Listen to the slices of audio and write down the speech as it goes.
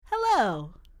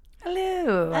Hello,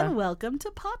 Hello. and welcome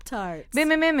to Pop Tarts. Meh,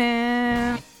 meh, meh,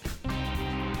 meh.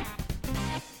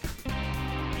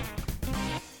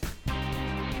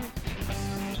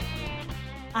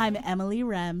 I'm Emily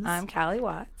Rems. I'm Callie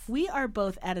Watts. We are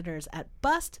both editors at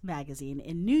Bust Magazine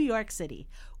in New York City.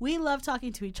 We love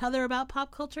talking to each other about pop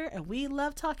culture, and we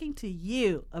love talking to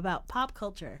you about pop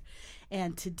culture.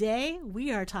 And today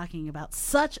we are talking about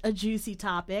such a juicy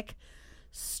topic: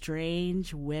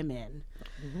 strange women.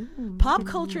 Pop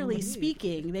culturally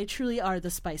speaking, they truly are the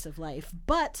spice of life.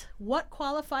 But what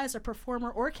qualifies a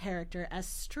performer or character as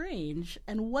strange,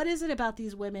 and what is it about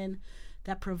these women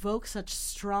that provoke such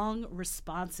strong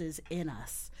responses in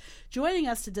us? Joining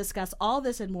us to discuss all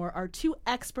this and more are two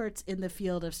experts in the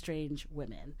field of strange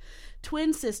women.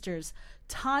 Twin sisters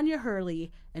Tanya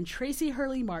Hurley and Tracy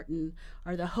Hurley Martin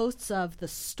are the hosts of the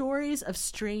Stories of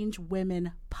Strange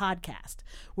Women podcast,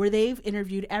 where they've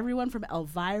interviewed everyone from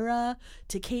Elvira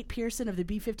to Kate Pearson of the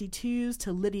B-52s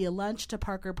to Lydia Lunch to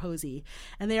Parker Posey.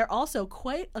 And they are also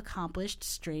quite accomplished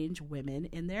strange women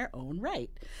in their own right.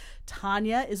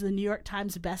 Tanya is the New York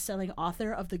Times bestselling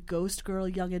author of the Ghost Girl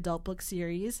young adult book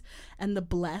series and the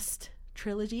Blessed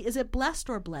trilogy. Is it Blessed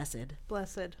or Blessed?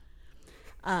 Blessed.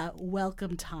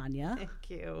 Welcome, Tanya. Thank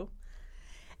you.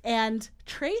 And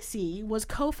Tracy was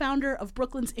co-founder of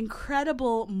Brooklyn's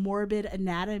incredible Morbid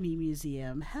Anatomy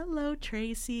Museum. Hello,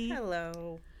 Tracy.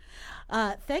 Hello.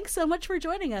 Thanks so much for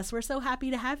joining us. We're so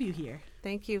happy to have you here.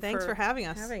 Thank you. Thanks for having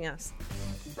us.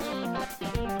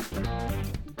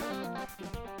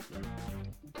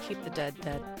 Keep the dead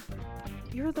dead.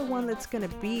 You're the one that's going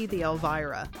to be the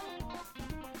Elvira.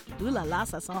 Ooh la la,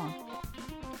 ça song.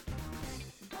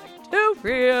 Too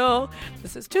real.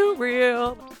 This is too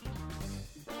real.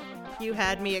 You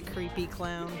had me a creepy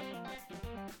clown.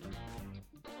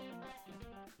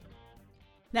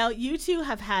 Now, you two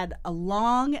have had a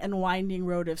long and winding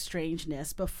road of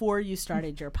strangeness before you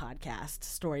started your podcast,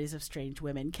 Stories of Strange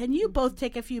Women. Can you both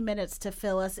take a few minutes to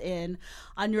fill us in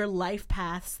on your life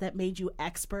paths that made you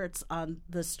experts on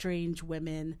the strange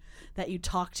women that you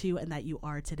talk to and that you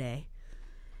are today?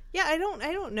 Yeah, I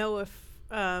don't know if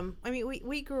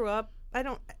we grew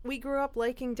up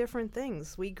liking different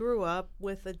things. We grew up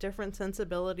with a different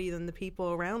sensibility than the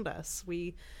people around us.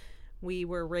 We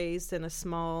were raised in a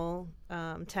small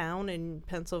town in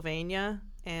Pennsylvania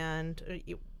and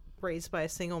raised by a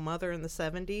single mother in the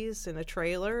 70s in a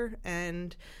trailer,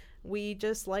 and we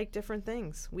just liked different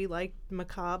things. We liked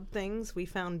macabre things. We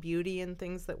found beauty in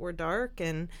things that were dark,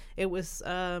 and it was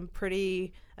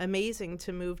pretty amazing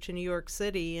to move to New York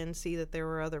City and see that there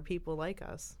were other people like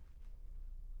us.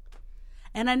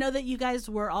 And I know that you guys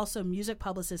were also music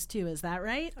publicists too, is that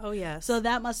right? Oh, yes. So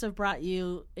that must have brought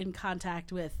you in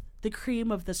contact with the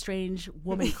cream of the strange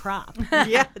woman crop.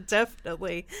 Yeah,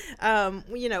 definitely.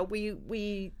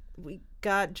 We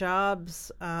got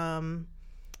jobs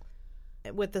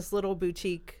with this little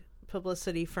boutique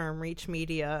publicity firm, Reach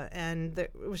Media, and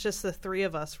it was just the three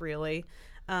of us, really.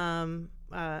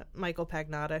 Michael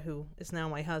Pagnotta, who is now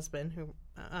my husband, who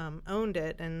owned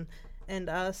it, and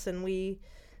us, and we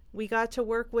got to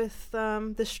work with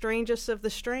the strangest of the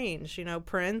strange,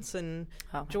 Prince and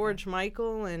George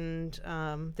Michael and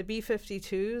the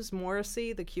B-52s,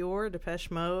 Morrissey, The Cure,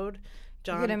 Depeche Mode.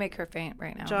 You're gonna make her faint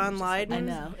right now. John Lydon. I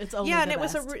know, it's only and the it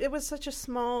best. was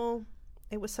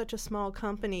such a small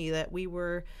company that we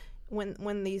were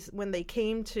when they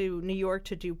came to New York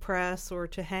to do press or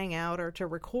to hang out or to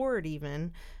record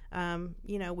even.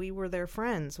 We were their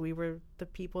friends. We were the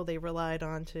people they relied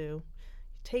on to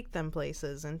take them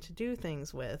places and to do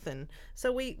things with, and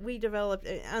so we developed,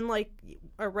 unlike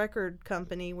a record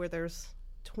company where there's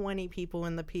 20 people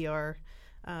in the PR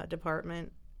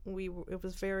department, it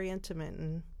was very intimate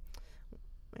and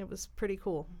it was pretty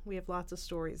cool. We have lots of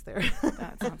stories there.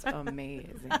 That sounds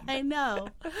amazing. I know.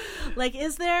 Like,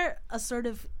 is there a sort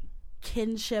of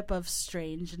kinship of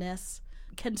strangeness?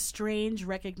 Can strange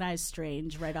recognize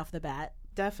strange right off the bat?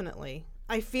 Definitely.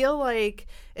 I feel like,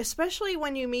 especially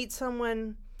when you meet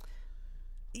someone,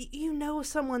 you know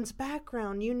someone's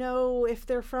background. You know if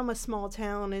they're from a small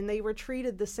town and they were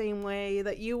treated the same way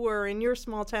that you were in your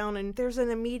small town, and there's an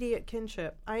immediate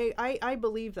kinship. I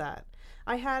believe that.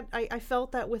 I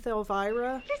felt that with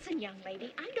Elvira. Listen, young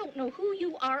lady, I don't know who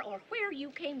you are or where you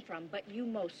came from, but you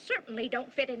most certainly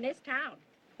don't fit in this town.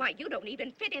 Why, you don't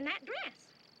even fit in that dress.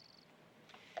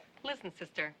 Listen,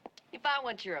 sister, if I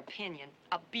want your opinion,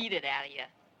 I'll beat it out of you.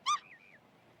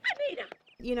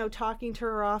 Anita! Talking to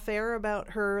her off air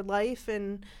about her life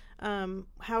and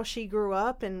how she grew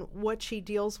up and what she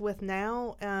deals with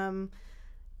now,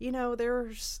 there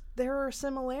are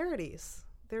similarities.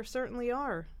 There certainly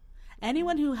are.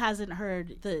 Anyone who hasn't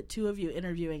heard the two of you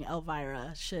interviewing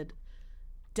Elvira should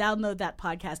download that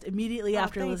podcast immediately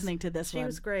after thanks. listening to this one. She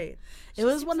was great. It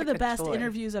was one of the like a best toy.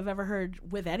 interviews I've ever heard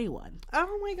with anyone.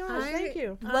 Oh my gosh, thank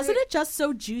you. Wasn't it just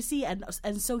so juicy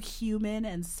and so human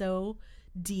and so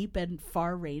deep and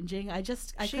far-ranging? I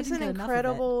She's couldn't an get enough of it.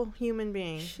 incredible human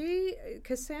being.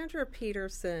 Cassandra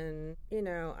Peterson, you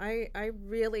know, I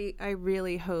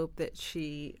really hope that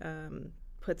she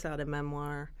puts out a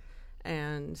memoir.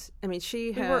 And I mean,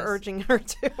 we were urging her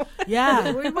to.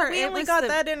 Yeah. We only got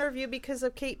that interview because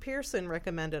of Kate Pearson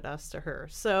recommended us to her.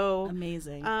 So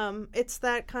Amazing. It's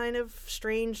that kind of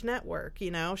strange network, you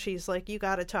know. She's like, you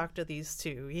got to talk to these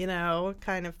two, you know,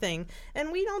 kind of thing.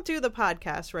 And we don't do the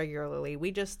podcast regularly. We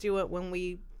just do it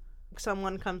when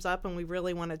someone comes up and we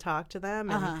really want to talk to them,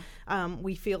 and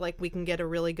we feel like we can get a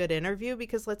really good interview,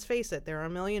 because let's face it, there are a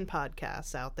million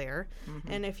podcasts out there,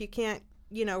 and if you can't,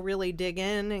 you know, really dig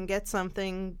in and get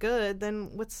something good,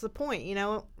 then what's the point? You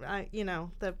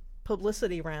know, the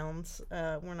publicity rounds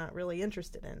we're not really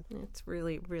interested in. It's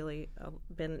really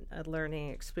been a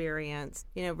learning experience,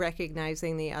 you know,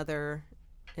 recognizing the other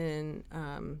in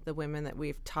the women that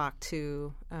we've talked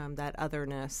to, that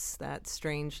otherness, that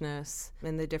strangeness,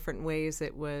 and the different ways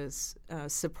it was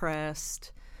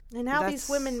suppressed. And how these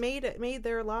women made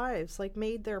their lives, like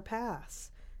made their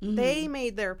paths. They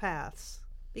made their paths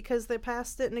because the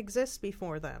past didn't exist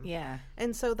before them. Yeah.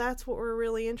 And so that's what we're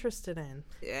really interested in.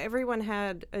 Everyone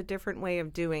had a different way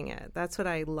of doing it. That's what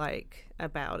I like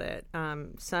about it.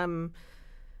 Some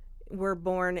were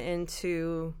born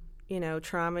into, you know,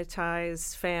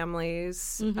 traumatized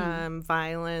families,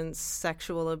 violence,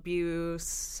 sexual abuse.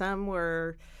 Some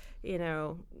were, you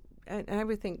know, and I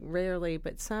would think rarely,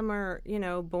 but some are, you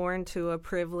know, born to a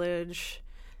privilege,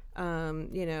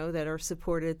 you know, that are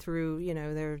supported through, you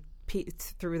know,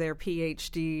 through their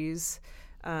PhDs.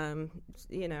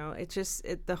 You know,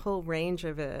 the whole range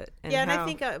of it. And and I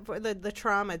think the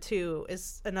trauma too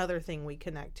is another thing we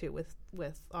connect to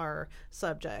with our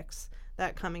subjects,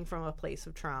 that coming from a place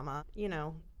of trauma, you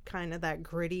know, kind of that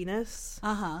grittiness.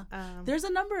 There's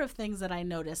a number of things that I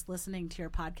noticed listening to your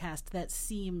podcast that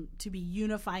seem to be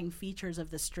unifying features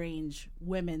of the strange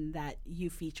women that you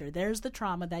feature. There's the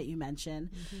trauma that you mentioned.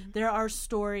 There are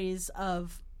stories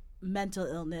of mental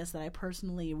illness that I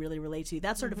personally really relate to.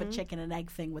 That's sort of a chicken and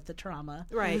egg thing with the trauma.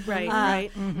 Right.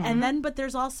 And then, but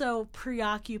there's also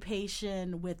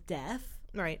preoccupation with death.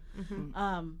 Right.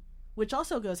 Which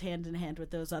also goes hand in hand with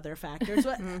those other factors.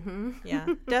 Yeah.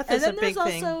 Death is a big thing for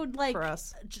us. And then there's also,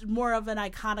 like, more of an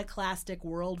iconoclastic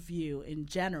worldview in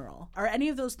general. Are any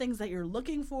of those things that you're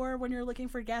looking for when you're looking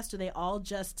for guests, are they all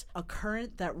just a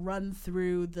current that run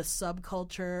through the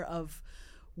subculture of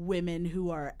women who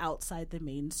are outside the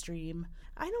mainstream?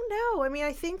 I don't know. I mean,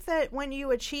 I think that when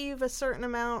you achieve a certain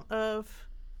amount of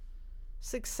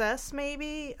success,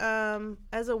 maybe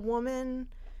as a woman,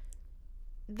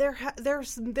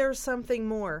 there's something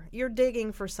more. You're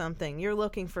digging for something. You're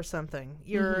looking for something.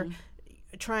 You're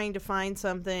trying to find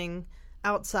something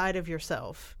outside of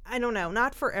yourself. I don't know.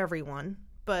 Not for everyone,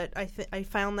 but I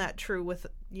found that true with,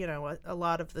 you know, a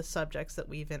lot of the subjects that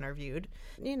we've interviewed.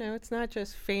 You know, it's not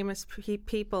just famous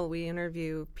people we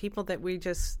interview, people that we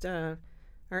just are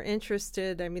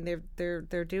interested. I mean,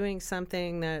 they're doing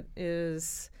something that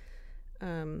is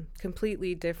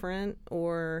completely different,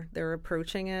 or they're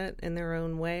approaching it in their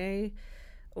own way,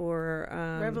 or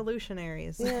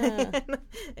revolutionaries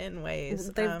in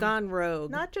ways. They've gone rogue.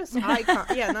 Not just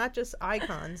icons. Not just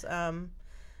icons.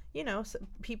 You know,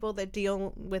 people that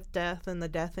deal with death in the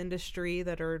death industry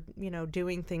that are, you know,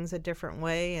 doing things a different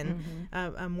way, and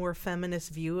a more feminist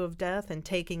view of death, and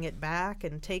taking it back,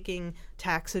 and taking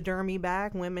taxidermy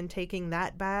back, women taking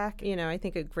that back. You know, I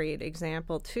think a great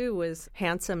example, too, was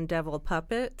Handsome Devil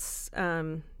Puppets.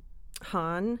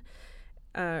 Han,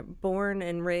 born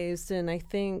and raised in, I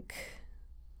think,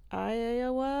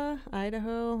 Idaho.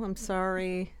 I'm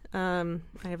sorry. I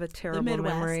have a terrible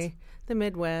memory. The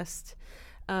Midwest.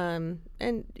 And,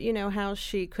 you know, how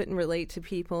she couldn't relate to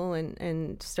people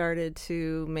and started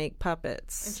to make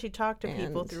puppets. And she talked to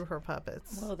people through her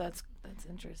puppets. Well, that's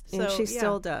interesting. And she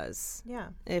still does. Yeah.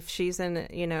 If she's in,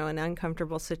 you know, an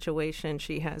uncomfortable situation,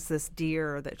 she has this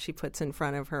deer that she puts in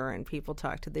front of her, and people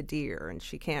talk to the deer, and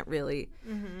she can't really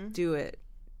do it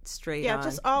straight on. Yeah,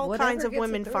 just all Whatever kinds of gets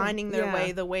women it through. finding their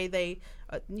way the way they,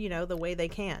 you know, the way they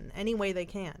can, any way they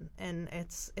can. And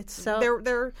it's So-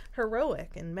 they're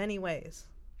heroic in many ways.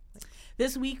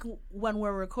 This week, when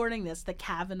we're recording this, the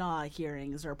Kavanaugh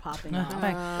hearings are popping Oh off.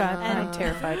 my God, I'm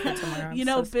terrified for tomorrow. I'm You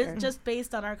know, so scared. just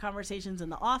based on our conversations in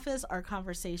the office, our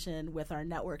conversation with our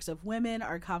networks of women,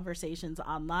 our conversations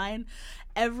online,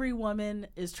 every woman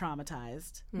is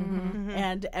traumatized.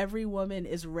 And every woman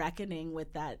is reckoning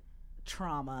with that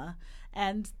trauma.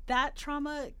 And that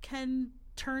trauma can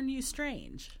turn you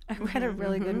strange. I read a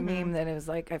really good meme that it was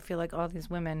like, I feel like all these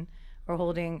women are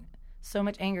holding so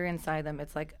much anger inside them.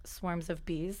 It's like swarms of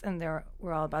bees, and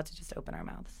we're all about to just open our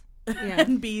mouths.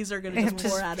 And bees are going to just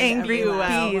Just pour out of angry every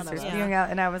last bees one are of us. spewing out.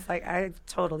 And I was like, I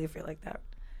totally feel like that.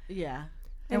 Yeah.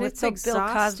 And with it's the Bill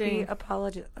Cosby exhausting.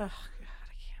 apology, oh God,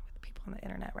 I can't with the people on the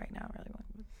internet right now. Really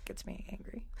gets me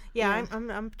angry. Yeah,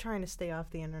 I'm trying to stay off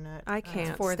the internet. I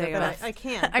can't for the stay But off. I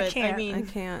can't. I but can't. I mean, I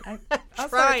can't. Also,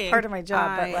 Trying. it's part of my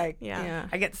job, but like, yeah.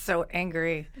 I get so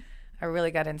angry. I really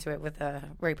got into it with a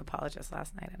rape apologist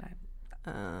last night, and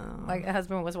my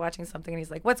husband was watching something, and he's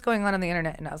like, "What's going on the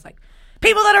internet?" And I was like,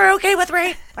 "People that are okay with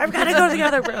rape. I've got to go to the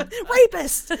other room.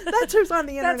 Rapist. That's who's on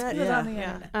the That's internet. who's yeah.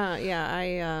 on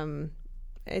the internet."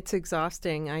 It's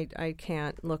exhausting. I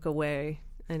can't look away.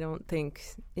 I don't think,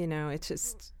 it's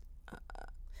just.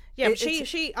 Yeah,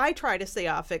 It- I try to stay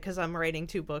off it because I'm writing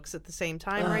 2 books at the same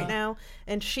time right now,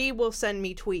 and she will send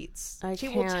me tweets. I She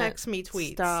will can't text me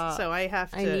tweets, stop. so I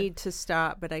have to. I need to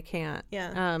stop, but I can't. Yeah,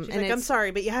 she's and like, I'm it's-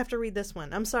 sorry, but you have to read this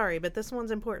one. I'm sorry, but this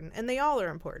one's important, and they all are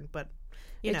important. But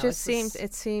you know, It just it's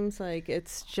it seems like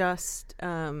it's just,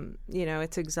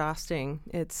 it's exhausting.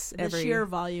 It's The sheer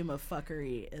volume of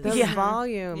fuckery is. the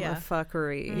volume Yeah. of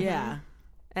fuckery. Yeah.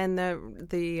 And the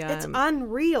it's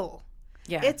unreal.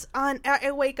 Yeah, It's on.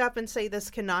 I wake up and say this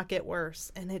cannot get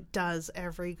worse, and it does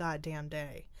every goddamn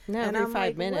day. no, and every I'm 5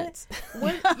 like, minutes.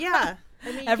 What? Yeah.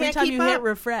 I mean, Every can't time keep you hit up.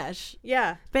 refresh.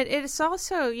 Yeah. But it's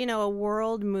also, a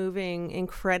world moving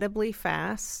incredibly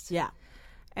fast. Yeah.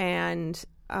 And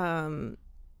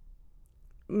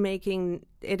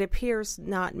it appears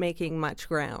not making much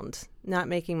ground, not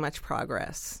making much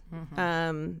progress.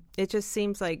 It just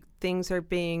seems like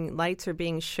lights are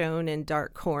being shown in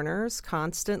dark corners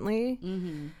constantly,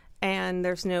 and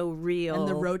there's no real. And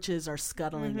the roaches are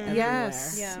scuttling everywhere.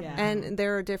 Yes. Yeah. And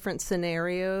there are different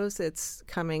scenarios. It's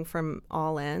coming from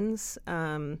all ends.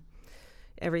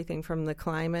 Everything from the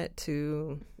climate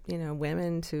to,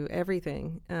 women to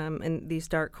everything. And these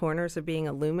dark corners are being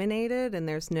illuminated, and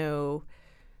there's no,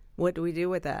 what do we do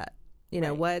with that?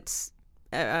 What's,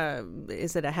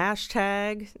 is it a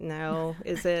hashtag? No.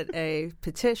 Is it a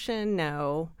petition?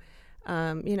 No.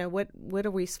 What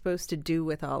are we supposed to do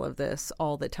with all of this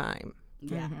all the time?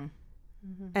 Yeah.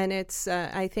 And it's,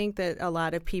 I think that a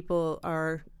lot of people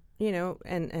are,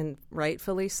 and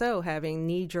rightfully so, having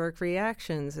knee-jerk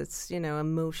reactions. It's,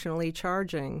 emotionally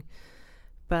charging.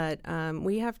 But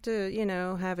we have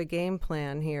to, have a game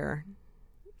plan here.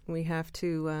 We have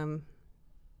to,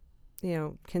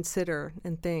 consider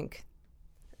and think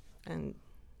and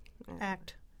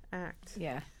Act.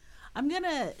 yeah. I'm going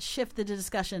to shift the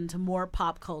discussion to more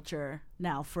pop culture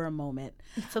now for a moment.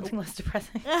 Something less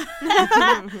depressing.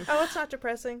 Oh, it's not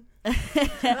depressing.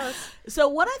 So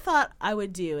what I thought I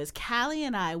would do is Callie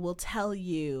and I will tell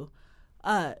you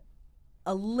a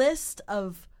list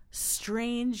of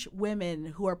strange women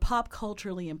who are pop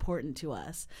culturally important to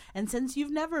us. And since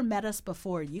you've never met us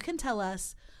before, you can tell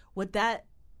us what that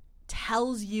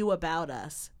tells you about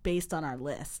us based on our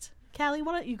list. Callie,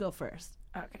 why don't you go first?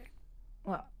 Okay.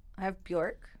 Well, I have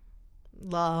Bjork.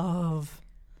 Love.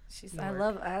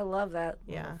 I love that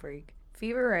Yeah. little freak.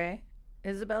 Fever Ray,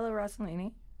 Isabella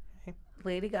Rossellini,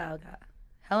 Lady Gaga,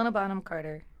 Helena Bonham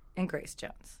Carter, and Grace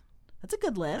Jones. That's a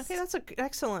good list. Okay, that's an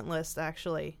excellent list,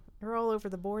 actually. You're all over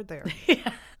the board there.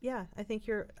 Yeah, I think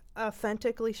you're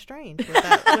authentically strange with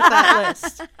that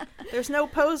list. There's no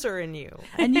poser in you.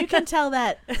 And you can tell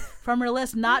that from her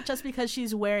list, not just because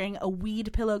she's wearing a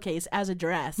weed pillowcase as a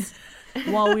dress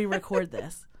while we record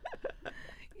this.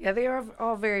 Yeah, they are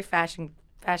all very fashion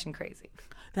crazy.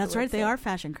 That's right. They are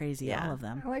fashion crazy, Yeah. all of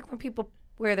them. I like when people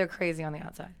wear their crazy on the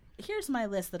outside. Here's my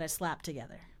list that I slapped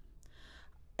together.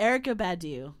 Erykah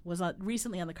Badu was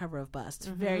recently on the cover of Bust.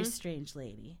 Very strange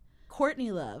lady.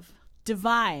 Courtney Love.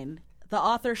 Divine. The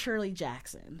author Shirley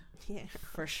Jackson. Yeah.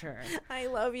 For sure. I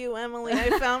love you, Emily. I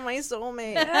found my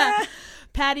soulmate.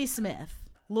 Patti Smith.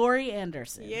 Laurie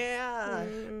Anderson. Yeah.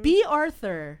 B.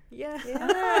 Arthur.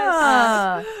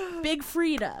 Yeah. Big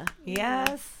Frida.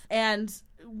 Yes. And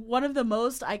one of the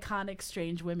most iconic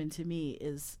strange women to me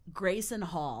is Grayson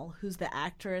Hall, who's the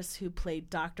actress who played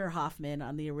Dr. Hoffman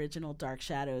on the original Dark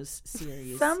Shadows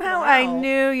series. Somehow I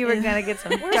knew you were going to get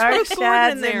some dark Rose Gordon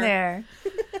shads in in there?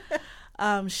 there.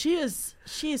 She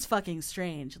is fucking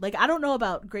strange. Like, I don't know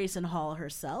about Grayson Hall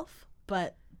herself,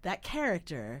 but that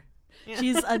character,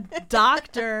 she's a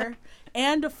doctor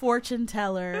and a fortune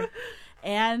teller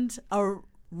and a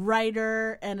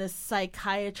writer and a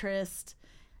psychiatrist,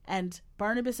 and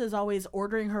Barnabas is always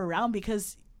ordering her around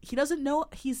because he doesn't know,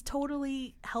 he's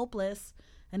totally helpless,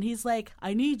 and he's like,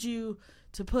 I need you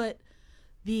to put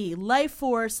the life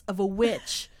force of a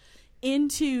witch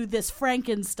into this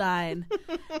Frankenstein,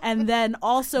 and then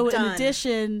also in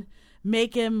addition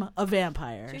make him a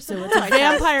vampire. So it's a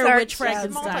vampire witch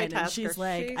Frankenstein, and she's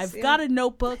like, I've got a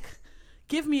notebook,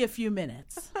 give me a few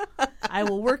minutes, I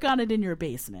will work on it in your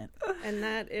basement. And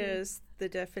that is the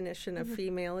definition of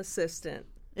female assistant.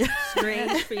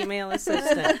 Strange female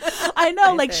assistant. I know,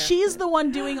 right like there. she's the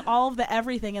one doing all of the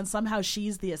everything, and somehow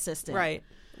she's the assistant. Right.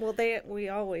 Well, we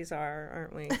always are,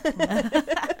 aren't we?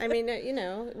 I mean,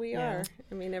 we are.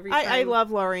 I mean, every time. I love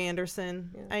Laurie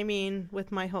Anderson. Yeah. I mean,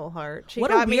 with my whole heart. She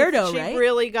what got a weirdo, me, right? She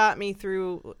really got me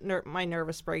through my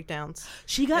nervous breakdowns.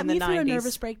 She got me through 90s. a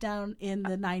nervous breakdown in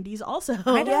the 90s also.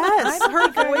 Yes,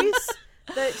 her voice.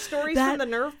 The stories from the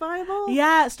Nerve Bible?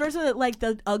 Yeah, stories with like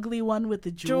the ugly one with the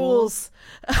jewels.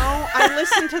 Oh, I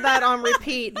listened to that on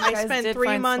repeat. I guys spent did 3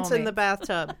 find months in soulmates. the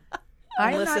bathtub.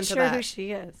 I'm Listen not to sure that. who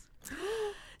she is.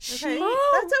 Okay,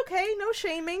 that's okay. No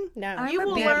shaming. No, you I'm a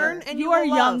will big- learn, and You you are will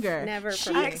love. younger. Never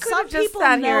She- for I me. could some have just people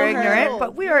sat know here her. ignorant,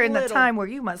 but we are in the Little. time where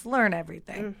you must learn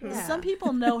everything. Yeah. Some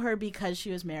people know her because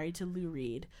she was married to Lou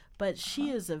Reed, but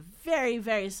she is a very,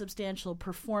 very substantial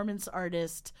performance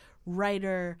artist,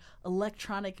 writer,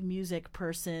 electronic music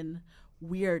person,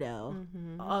 weirdo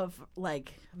of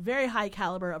like very high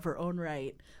caliber of her own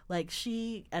right. Like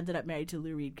she ended up married to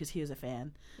Lou Reed because he was a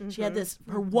fan. She had this,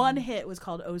 her one hit was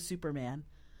called Oh Superman.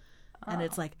 And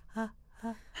it's like,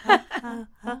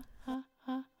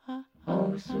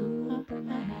 Oh,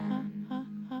 Superman.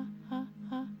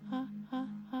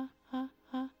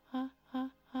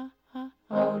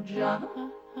 Oh, John.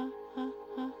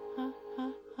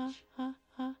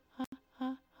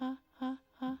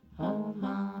 Oh,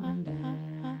 Mom and Dad.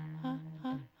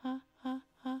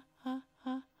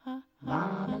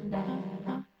 Mom and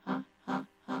Dad.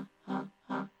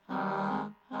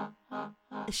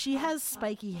 she has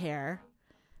spiky hair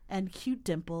and cute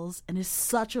dimples and is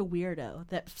such a weirdo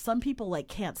that some people like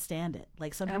can't stand it.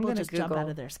 Like some I'm people gonna just jump Google. out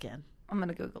of their skin. I'm going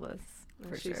to Google this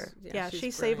for sure. Yeah, she's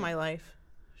she saved brilliant. my life.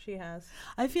 She has.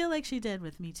 I feel like she did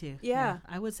with me too. Yeah.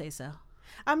 I would say so.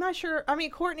 I'm not sure. I mean,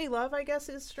 Courtney Love, I guess,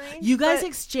 is strange. You guys but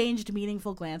exchanged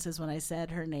meaningful glances when I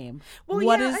said her name. Well,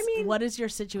 What yeah, is I mean- what is your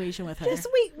situation with her? just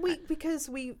we because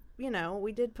we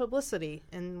we did publicity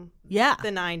in Yeah. the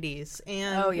 90s,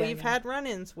 and Oh, yeah, we've yeah. had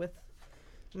run-ins with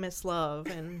Miss Love,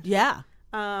 and Yeah.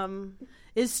 um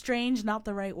Is strange not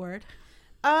the right word?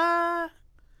 no,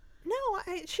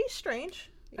 she's strange.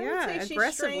 I would Yeah, say she's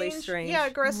aggressively strange. Yeah,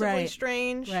 aggressively Right.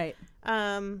 strange. Right.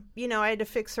 I had to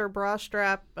fix her bra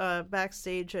strap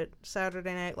backstage at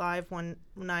Saturday Night Live one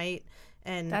night,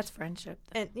 and That's friendship.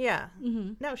 and yeah,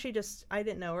 Mm-hmm. no, I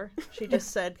didn't know her. She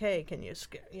just said, "Hey, can you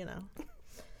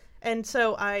And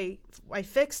so I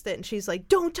fixed it, and she's like,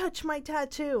 "Don't touch my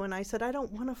tattoo." And I said, "I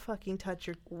don't want to fucking touch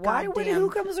your Why would goddamn who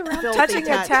comes around filthy touching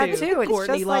a tattoo? It's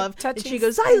Courtney just like Love." And touching she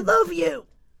goes, "I love you."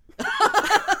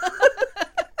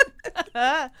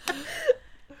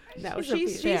 No,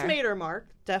 she's Fair. made her mark,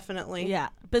 definitely. Yeah.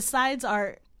 Besides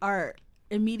our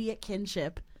immediate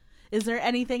kinship, is there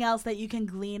anything else that you can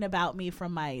glean about me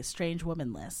from my strange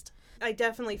woman list? I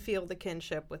definitely feel the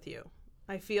kinship with you.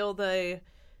 I feel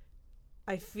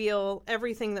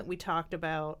everything that we talked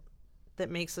about that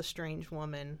makes a strange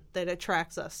woman, that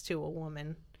attracts us to a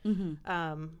woman.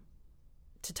 Mm-hmm.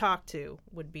 To talk to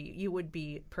you would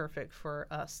be perfect for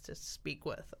us to speak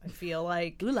with. I feel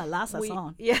like Ooh la la, ça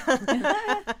sent.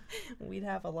 yeah, we'd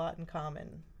have a lot in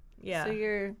common. Yeah, So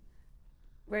you're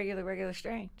regular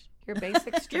strange. You're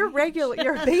basic strange. you're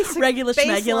basic Regular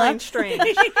baseline schmegula. strange.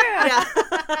 Yeah.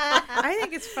 I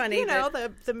think it's funny. You know,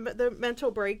 that the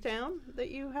mental breakdown that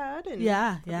you had, and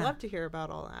Yeah, I'd yeah. love to hear about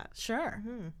all that. Sure.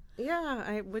 yeah,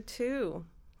 I would too.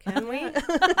 Can we? Can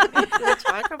we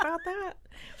talk about that?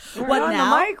 We're What on now?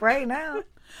 the mic right now.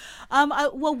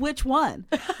 Well, which one?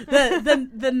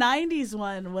 the 90s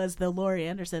one was the Laurie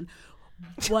Anderson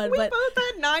one, We but both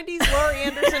had 90s Laurie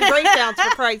Anderson breakdowns, for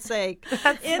Christ's sake. in the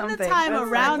something. time That's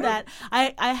around something.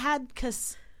 that, I had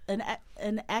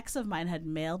an ex of mine had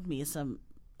mailed me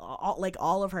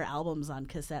all of her albums on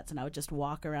cassettes, and I would just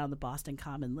walk around the Boston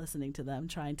Common listening to them,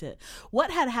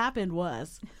 what had happened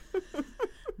was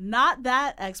not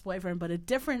that ex-boyfriend, but a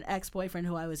different ex-boyfriend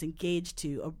who I was engaged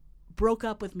to broke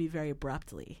up with me very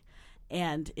abruptly,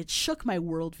 and it shook my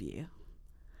worldview.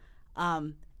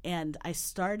 and I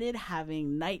started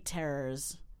having night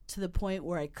terrors to the point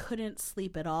where I couldn't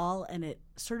sleep at all, and it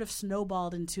sort of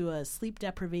snowballed into a sleep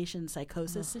deprivation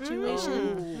psychosis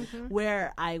situation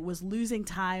where I was losing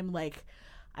time. Like,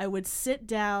 I would sit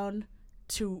down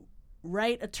to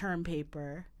write a term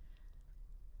paper,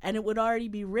 and it would already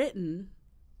be written,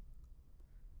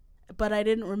 but I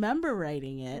didn't remember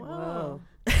writing it. Whoa.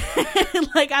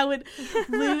 Like, I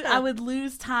would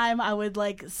lose time. I would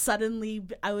like suddenly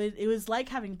it was like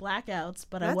having blackouts,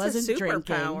 but I wasn't a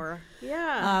drinking. superpower.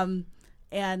 Yeah.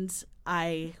 And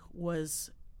I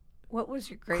was. What was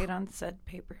your grade on said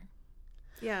paper?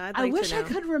 Yeah, I'd I like wish to know. I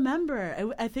could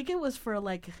remember. I think it was for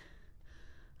like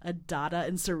a Dada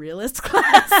and Surrealist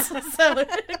class, so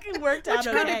it worked out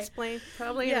Could okay. explain.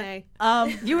 Probably an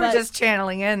You were but just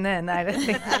channeling in then. I didn't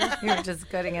think you were just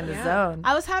getting in the zone.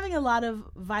 I was having a lot of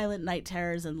violent night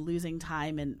terrors and losing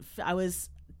time, and I was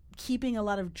keeping a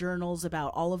lot of journals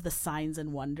about all of the signs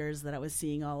and wonders that I was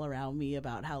seeing all around me,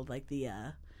 about how like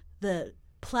the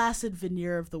placid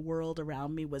veneer of the world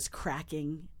around me was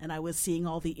cracking, and I was seeing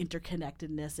all the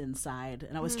interconnectedness inside,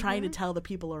 and I was trying to tell the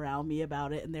people around me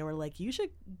about it, and they were like, you should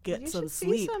get some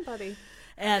sleep. See somebody.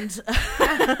 And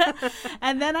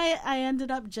and then I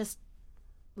ended up just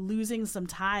losing some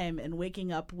time and waking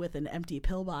up with an empty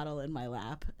pill bottle in my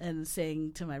lap and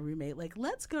saying to my roommate, like,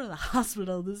 let's go to the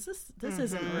hospital. This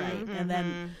isn't right. And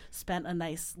then spent a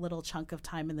nice little chunk of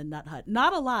time in the Nut Hut.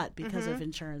 Not a lot because of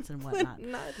insurance and whatnot,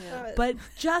 but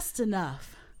just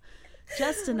enough.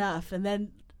 And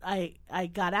then I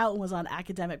got out and was on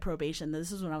academic probation.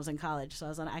 This is when I was in college, so I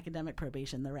was on academic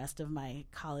probation the rest of my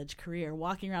college career,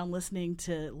 walking around listening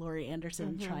to Laurie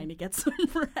Anderson trying to get some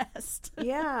rest.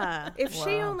 Yeah. If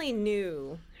she only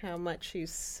knew how much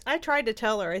she's I tried to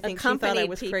tell her. I think she thought I accompanied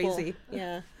was people. crazy.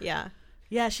 Yeah. Yeah.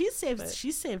 Yeah, she's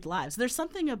saved lives. There's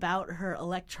something about her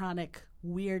electronic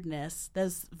weirdness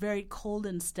that's very cold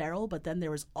and sterile, but then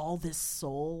there was all this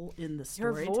soul in the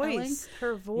storytelling.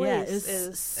 Her voice Yeah,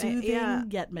 is soothing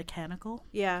yet mechanical.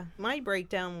 Yeah, my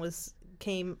breakdown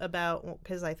came about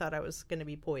because I thought I was going to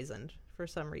be poisoned for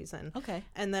some reason. Okay.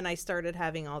 And then I started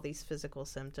having all these physical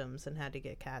symptoms and had to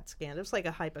get CAT scanned. It was like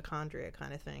a hypochondria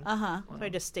kind of thing. Uh-huh. So I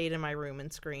just stayed in my room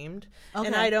and screamed. Okay.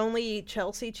 And I'd only eat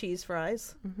Chelsea cheese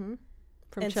fries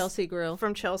From And Chelsea Grill.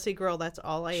 from Chelsea Grill. That's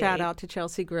all I ate. Shout out to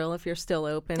Chelsea Grill if you're still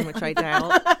open, which I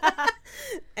doubt.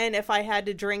 And if I had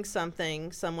to drink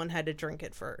something, someone had to drink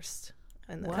it first.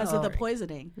 And then Because of the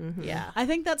poisoning. Yeah. I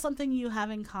think that's something you have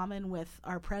in common with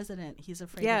our president. He's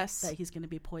afraid Yes. that he's going to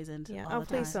be poisoned Yeah. all Oh, the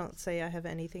please time. don't say I have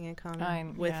anything in common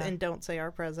Fine, with, yeah. and don't say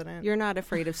our president. You're not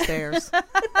afraid of stairs.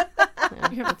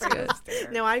 Yeah, that's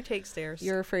good. No, I take stairs.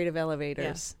 You're afraid of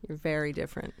elevators. You're very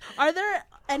different. Are there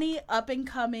any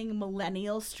up-and-coming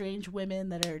millennial strange women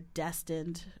that are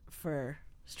destined for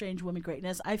strange women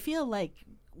greatness? I feel like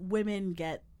women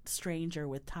get stranger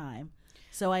with time,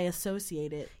 so I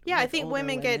associate it. Yeah, I with think older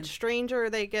women get stranger.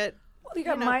 They get Well, you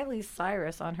got Miley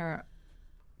Cyrus on her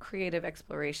creative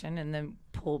exploration and then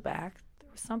pull back. There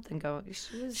was something going.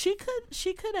 She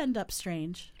could end up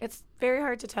strange. It's very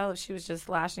hard to tell if she was just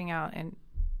lashing out and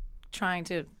trying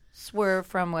to swerve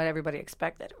from what everybody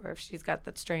expected, or if she's got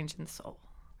that strange in soul.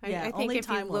 Yeah, I think only if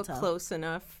time you will look tell. close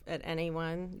enough at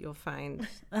anyone, you'll find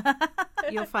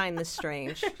the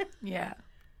strange. Yeah.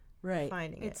 Right.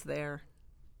 finding It's it. there.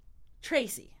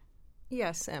 Tracy,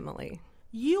 Yes, Emily.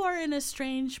 you are in a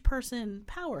strange person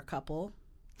power couple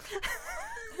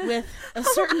with a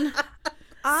certain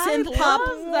synth pop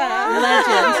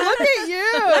legend. Look at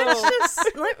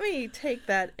you. Let me take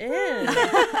that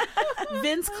in.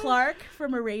 Vince Clarke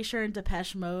from Erasure and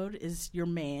Depeche Mode is your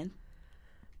man.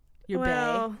 Your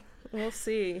Well, we'll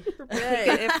see.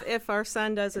 if our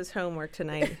son does his homework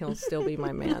tonight, he'll still be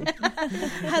my man. bae.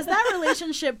 Has that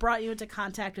relationship brought you into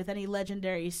contact with any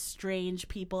legendary strange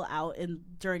people out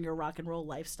during your rock and roll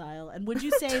lifestyle? And would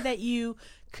you say that you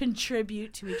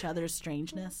contribute to each other's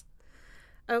strangeness?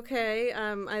 Okay,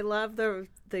 I love the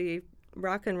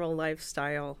rock and roll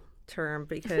lifestyle term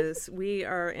because we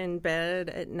are in bed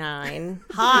at 9.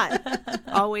 Hot.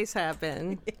 Always have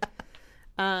been.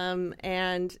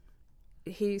 And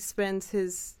he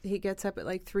gets up at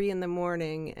like 3 in the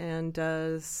morning and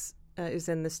is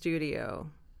in the studio.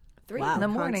 3 Wow. in the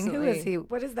morning. Who is Constantly. he?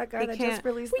 What is that guy He that can't- just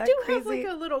released We that do crazy? have like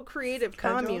a little creative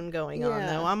schedule? commune going on, Yeah.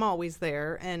 though. I'm always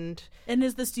there, and And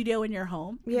is the studio in your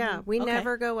home? Yeah, we Okay.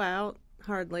 never go out,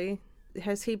 hardly.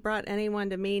 Has he brought anyone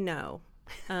to me? No.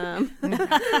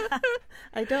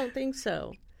 I don't think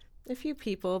so. A few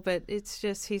people, but it's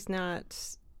just he's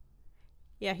not.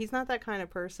 yeah, he's not that kind of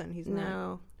person. He's not.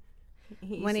 No.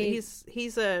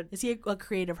 He's a Is he a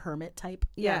creative hermit type?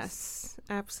 yes,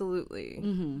 absolutely.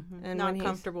 And not when he's-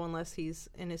 comfortable unless he's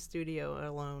in his studio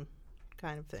alone,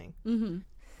 kind of thing. Mm-hmm.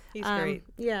 He's great.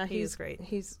 Yeah, He's great.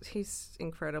 He's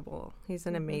incredible. He's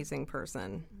an amazing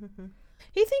person.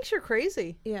 He thinks you're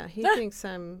crazy. Yeah, he thinks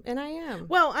and I am.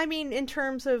 Well, I mean, in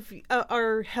terms of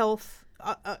our health,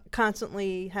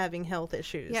 constantly having health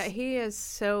issues. Yeah, he is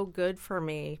so good for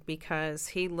me because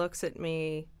he looks at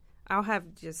me. I'll have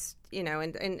just,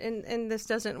 and this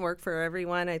doesn't work for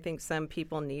everyone. I think some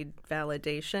people need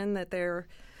validation that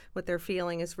what they're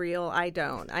feeling is real. I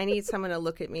don't. I need someone to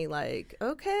look at me like,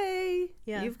 okay,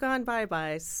 you've gone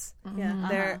bye-byes.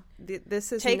 Yeah.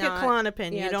 This is Take not, a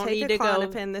Klonopin. Yeah, You don't take need a to go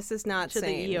Klonopin. This is not to the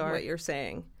saying ER. what you're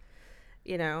saying.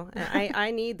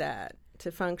 I need that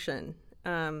to function.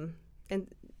 And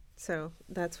so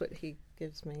that's what he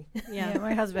gives me. Yeah,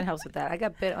 my husband helps with that. I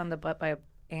got bit on the butt by an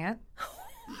ant,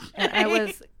 and I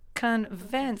was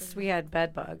convinced we had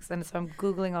bed bugs, and so I'm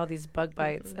Googling all these bug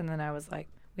bites, and then I was like,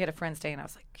 we had a friend stay, and I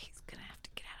was like, he's gonna have to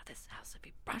get out of this house if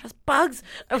he brought us bugs.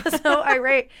 I was so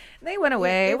irate. And they went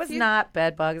away. It was not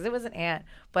bed bugs. It was an ant.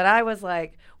 But I was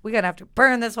like, we're gonna have to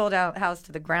burn this whole house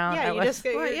to the ground. Yeah, I you was, just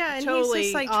get Well, yeah, and totally he's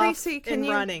just like, off Tracy, can and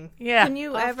you running? yeah. Can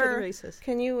you Off to the ever? races.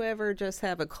 Can you ever just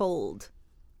have a cold?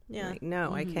 Yeah. Like,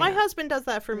 no, I can't. My husband does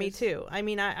that for me too. I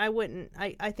mean, I wouldn't.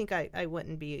 I think I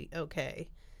wouldn't be okay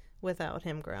without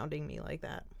him grounding me like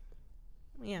that.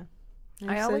 Yeah.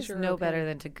 I says always you're know okay. better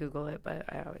than to Google it, but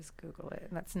I always Google it,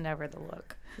 and that's never the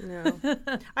look. No.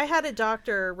 I had a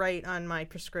doctor write on my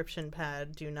prescription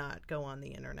pad, "Do not go on the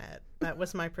internet." That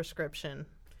was my prescription.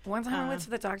 One time I went to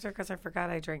the doctor because I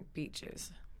forgot I drank beet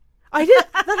juice. I did.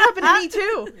 That happened to me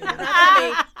too. That happened to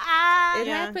me. It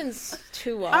Yeah. happens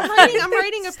too often. I'm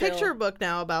writing a Still. picture book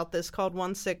now about this called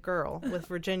One Sick Girl with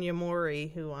Virginia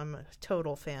Morey, who I'm a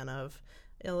total fan of,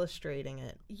 illustrating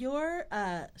it. Your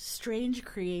strange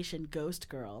creation, Ghost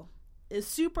Girl, is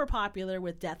super popular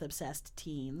with death-obsessed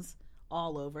teens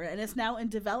all over, and it's now in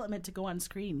development to go on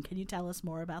screen. Can you tell us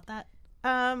more about that?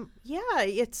 Yeah,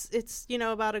 it's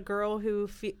about a girl who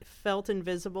felt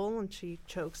invisible and she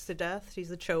chokes to death.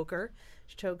 She's a choker.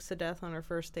 She chokes to death on her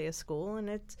first day of school, and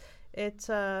it's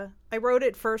I wrote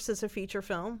it first as a feature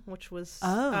film, which was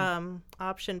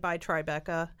optioned by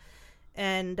Tribeca,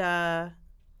 and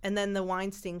then the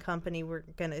Weinstein Company were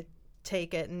gonna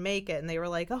take it and make it, and they were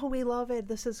like, "Oh, we love it.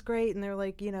 This is great." And they're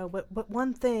like, but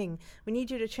one thing, we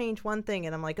need you to change one thing.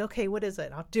 And I'm like, "Okay, what is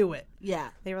it? I'll do it." Yeah.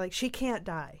 They were like, "She can't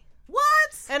die."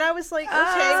 What? And I was like, okay,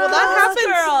 well that happens.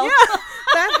 Girl. Yeah,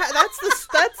 that's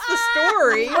the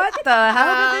story. What the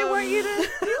hell did they want you to?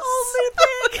 The only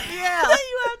thing that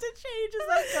you have to change is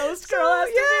that Ghost Girl has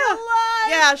to be alive.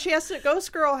 Yeah, she has to.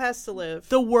 Ghost Girl has to live.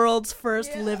 The world's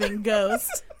first living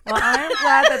ghost. Well, I'm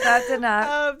glad that did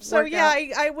not. So work yeah, out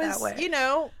I was, that way.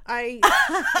 I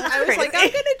was like,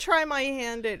 I'm gonna try my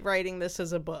hand at writing this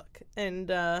as a book, and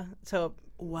so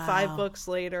Wow. 5 books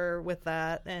later with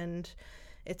that, and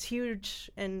it's huge,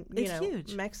 and It's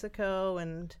huge. Mexico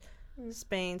and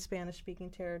Spain, Spanish-speaking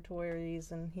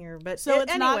territories, and here. But So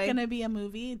it's not anyway. going to be a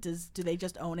movie? Do they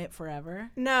just own it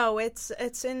forever? No, it's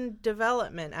in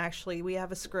development. Actually, we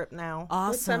have a script now.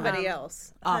 Awesome. With somebody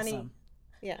else. Awesome.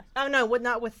 Yeah. Oh no,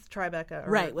 not with Tribeca.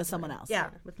 Right, with someone else. Yeah,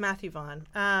 with Matthew Vaughn.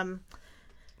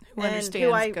 Who and understands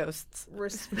who I ghosts?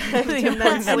 Respect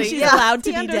immensely. And she's allowed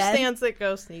to he be dead. understands that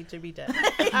ghosts need to be dead.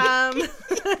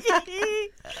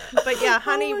 But yeah,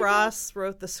 Honey Ross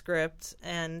wrote the script,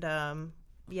 and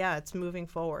yeah, it's moving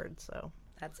forward. So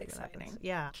That's exciting.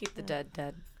 yeah, Keep the dead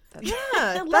dead. That's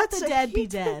yeah, Let that's the dead be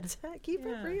dead. Keep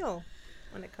it real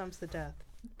when it comes to death.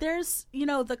 There's,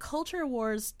 the culture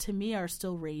wars to me are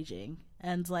still raging.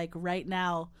 And like right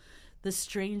now, the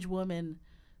strange woman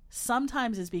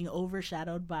sometimes is being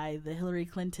overshadowed by the Hillary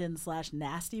Clinton /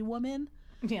 nasty woman,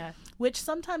 yeah. which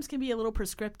sometimes can be a little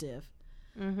prescriptive.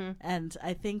 Mm-hmm. And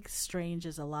I think strange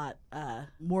is a lot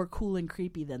more cool and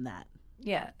creepy than that.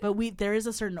 Yeah. But there is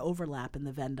a certain overlap in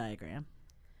the Venn diagram.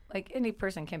 Like any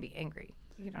person can be angry.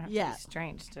 You don't have to Yeah. be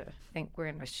strange to think we're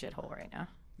in a shithole right now.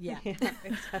 Yeah.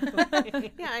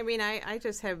 Yeah, I mean, I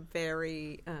just have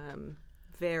very,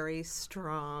 very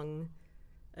strong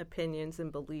opinions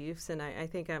and beliefs, and I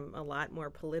think I'm a lot more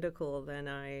political than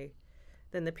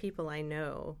the people I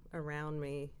know around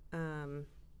me.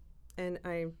 And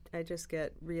I just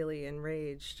get really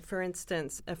enraged. For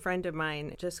instance, a friend of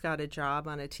mine just got a job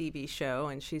on a TV show,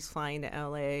 and she's flying to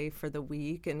LA for the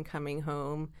week and coming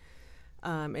home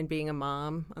and being a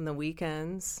mom on the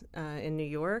weekends in New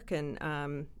York. And,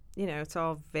 it's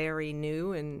all very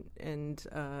new, and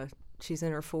she's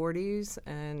in her 40s.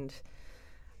 And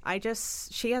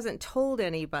she hasn't told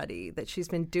anybody that she's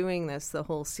been doing this the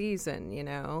whole season, you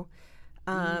know.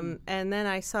 And then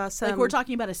I saw some... Like, we're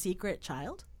talking about a secret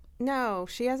child? No,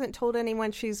 she hasn't told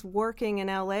anyone she's working in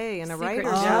L.A. in a writer's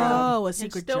job. job. Oh, a And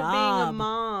secret still job. being a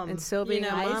mom. And still being a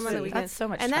mom on the weekend. That's so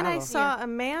much And then I travel. saw a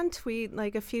man tweet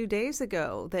like a few days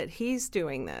ago that he's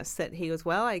doing this, that he was,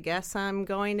 well, I guess I'm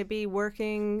going to be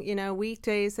working, you know,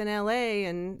 weekdays in L.A.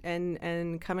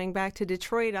 and coming back to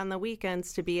Detroit on the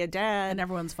weekends to be a dad. And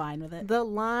everyone's fine with it. The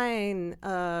line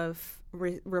of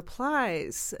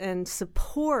replies and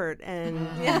support and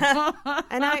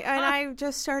and I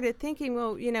just started thinking,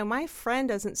 well, you know, my friend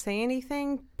doesn't say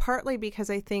anything, partly because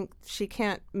I think she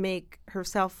can't make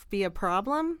herself be a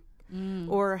problem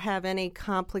or have any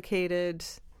complicated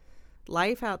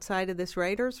life outside of this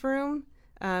writer's room,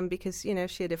 because, you know,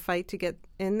 she had to fight to get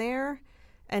in there,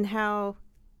 and how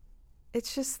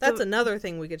it's just That's another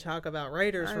thing we could talk about,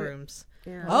 writers' rooms.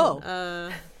 yeah.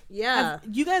 Oh. Yeah.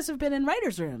 You guys have been in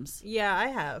writers' rooms. Yeah, I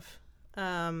have.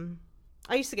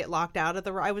 I used to get locked out of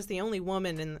I was the only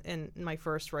woman in my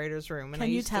first writer's room. And Can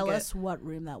you tell us what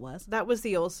room that was? That was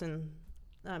the Olsen,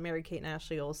 Mary-Kate and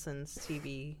Ashley Olsen's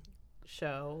TV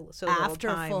show. So After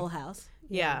Little Time. Full House?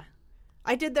 Yeah.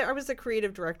 I did that. I was the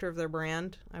creative director of their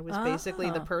brand. I was basically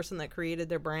the person that created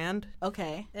their brand.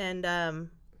 Okay. And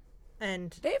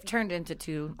They've turned into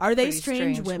two. Are they pretty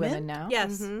strange women? now?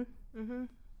 yes,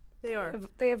 they are.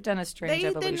 They have done a strange They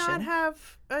evolution. did not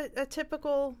have a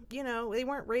typical, you know, they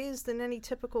weren't raised in any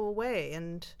typical way.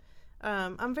 And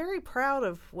I'm very proud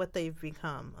of what they've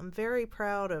become. I'm very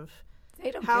proud of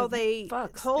They don't how give they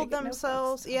fucks. hold They give no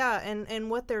themselves. fucks. Yeah, and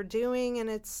what they're doing. And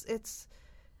it's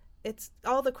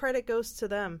all the credit goes to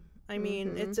them. I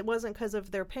mean, it wasn't because of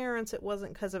their parents. It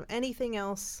wasn't because of anything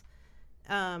else.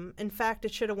 In fact,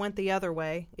 it should have went the other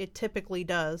way. It typically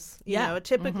does. You know, it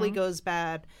typically goes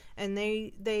bad. And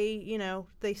they you know,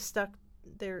 they stuck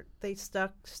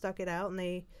it out, and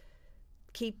they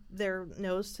keep their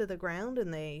nose to the ground,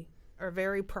 and they are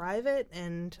very private.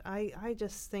 And I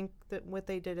just think that what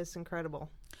they did is incredible.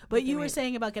 But you were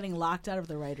saying about getting locked out of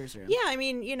the writers' room. Yeah, I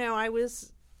mean, you know, I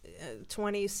was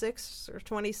 26 or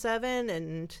 27,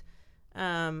 and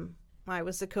I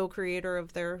was the co-creator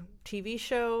of their TV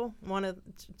show, one of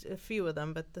a few of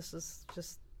them, but this is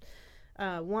just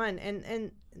one.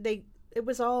 And it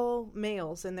was all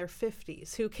males in their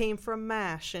 50s who came from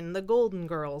MASH and the Golden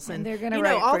Girls, and they're gonna you know,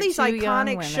 write all for these two young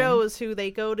iconic women. shows. Who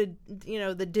they go to, you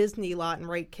know, the Disney lot and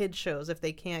write kid shows if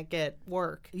they can't get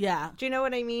work. Yeah. Do you know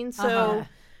what I mean? So,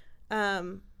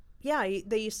 yeah,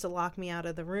 they used to lock me out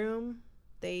of the room.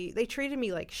 They treated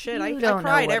me like shit. I You don't know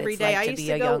cried what every it's day. like I to used be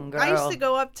to a go. young I used girl. to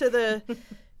go up to the,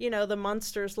 you know, the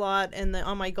Munsters lot and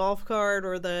on my golf cart,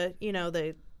 or the, you know,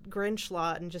 the Grinch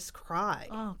lot, and just cry.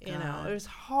 Oh, You know, God. it was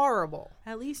horrible.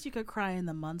 At least you could cry in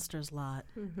the Munsters lot.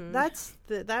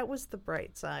 That was the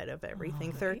bright side of everything.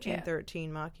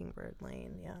 1313 Mockingbird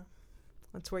Lane. Yeah,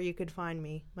 that's where you could find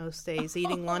me most days,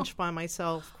 eating lunch by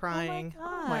myself, crying.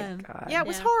 Oh, Oh my God. Yeah, it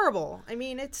was horrible. I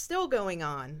mean, it's still going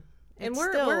on. And It's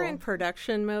we're still- in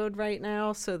production mode right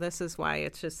now, so this is why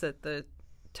it's just at the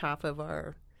top of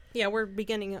our... Yeah, we're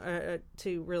beginning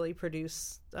to really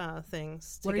produce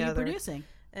things What together. are you producing?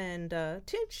 And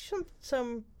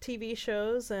some TV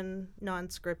shows and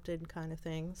non-scripted kind of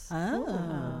things.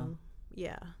 Oh,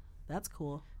 Yeah. that's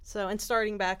cool. So, and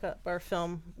starting back up our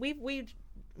film,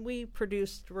 we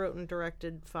produced, wrote, and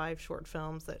directed 5 short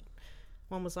films that.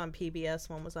 One was on PBS,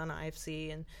 one was on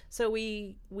IFC, and so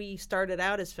we started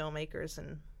out as filmmakers,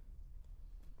 and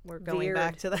we're going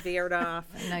back to that. Veered off.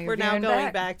 Now you're We're now veering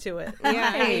going back to it.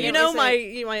 Yeah, you it know was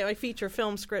my feature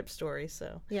film script story,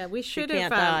 so Yeah, we should can't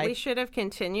have die. we should have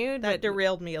continued, that but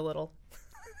derailed me a little.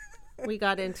 we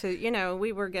got into, you know,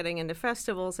 we were getting into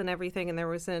festivals and everything, and there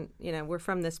wasn't, you know, we're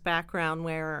from this background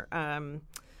where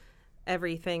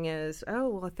everything is, oh,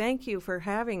 well, thank you for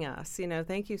having us, you know,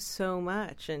 thank you so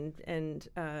much, and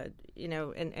you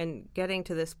know, and getting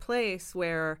to this place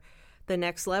where the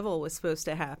next level was supposed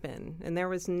to happen, and there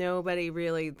was nobody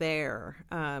really there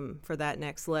for that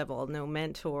next level, no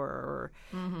mentor or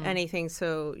anything.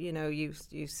 So, you know, you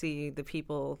see the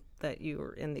people that you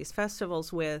were in these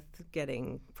festivals with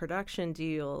getting production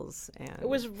deals, and It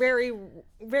was very,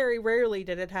 very rarely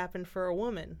did it happen for a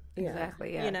woman.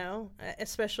 Exactly. Yeah. You know,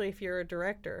 especially if you're a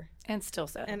director And still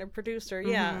so. and a producer.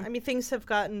 Yeah, I mean, things have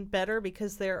gotten better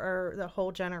because there are the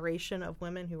whole generation of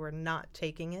women who are not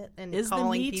taking it and Is the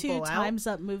calling Me Too people out. Time's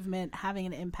Up movement having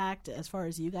an impact as far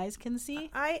as you guys can see?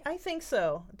 I think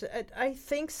so. I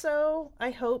think so.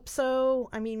 I hope so.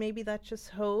 I mean, maybe that's just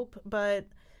hope, but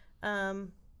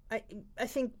I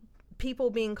think people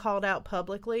being called out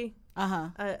publicly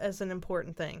as an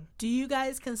important thing. Do you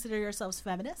guys consider yourselves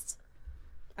feminists?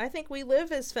 I think we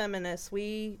live as feminists.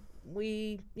 We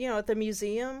at the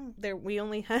museum there we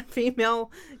only had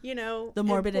female, the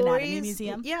Morbid employees. Anatomy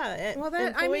Museum. Yeah, Well,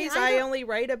 employees. I only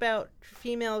write about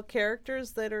female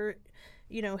characters that are,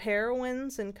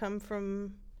 heroines and come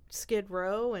from Skid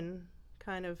Row and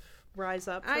kind of rise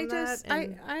up from that.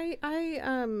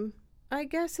 I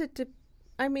guess it.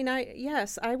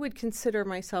 Yes, I would consider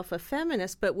myself a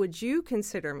feminist, but would you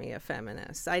consider me a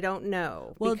feminist? I don't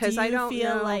know. Well, because do you I don't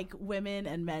feel know. like women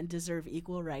and men deserve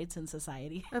equal rights in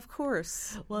society? Of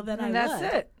course. Well, then And that's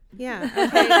would. it. Yeah.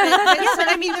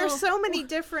 Okay. There's so many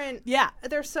different. Yeah.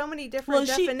 There's so many different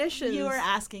definitions. You were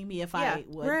asking me if I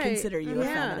would right. consider you a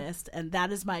Yeah. feminist, and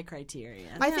that is my criteria.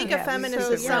 I think Yeah, a feminist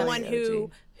so is yeah. someone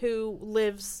OG. who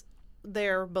lives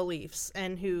their beliefs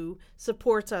and who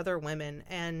supports other women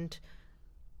and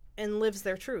lives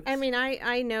their truth.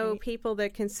 I know people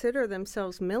that consider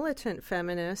themselves militant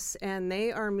feminists, and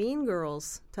they are mean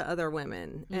girls to other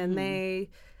women, and they,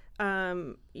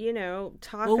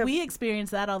 talk. Well, we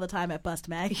experience that all the time at Bust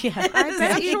Mag. Yeah. I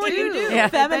bet you do. Yeah.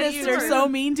 Feminists are so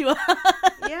mean to us.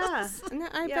 Yeah. No,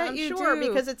 I Yeah, bet I'm you sure, do.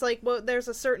 because it's like, well, there's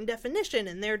a certain definition,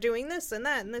 and they're doing this and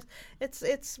that, and this.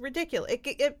 It's ridiculous.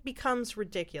 It becomes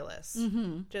ridiculous.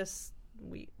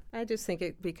 I just think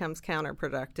it becomes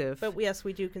counterproductive. But yes,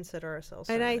 we do consider ourselves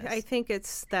And feminists. I think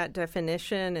it's that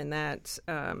definition and that,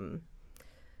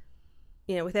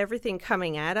 with everything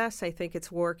coming at us, I think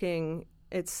it's working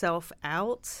itself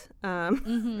out.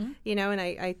 And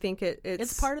I think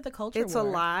It's part of the culture It's war.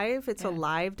 alive. It's a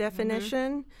live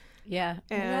definition. Yeah,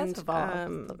 And, it has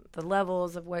evolved. The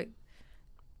levels of what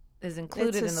is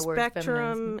included It's in a the word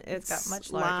spectrum. feminism. It's got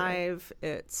much larger. live.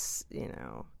 It's,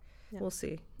 we'll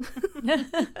see.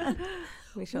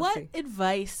 We shall What see.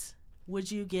 advice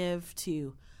would you give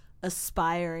to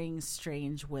aspiring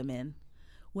strange women?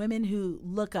 Women who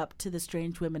look up to the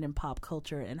strange women in pop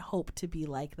culture and hope to be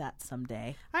like that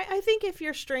someday. I think if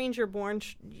you're strange, you're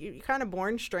kind of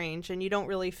born strange, and you don't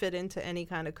really fit into any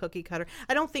kind of cookie cutter.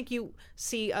 I don't think you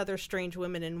see other strange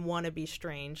women and want to be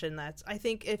strange, and I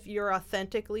think if you're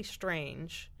authentically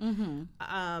strange,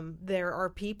 there are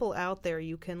people out there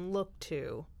you can look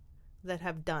to that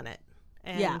have done it.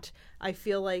 And I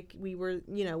feel like we were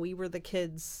the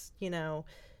kids,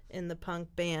 in the punk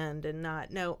band, and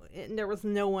there was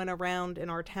no one around in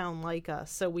our town like us.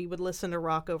 So we would listen to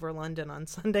Rock Over London on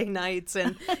Sunday nights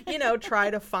and, try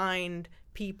to find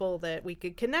people that we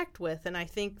could connect with. And I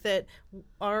think that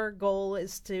our goal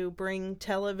is to bring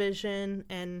television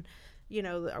and,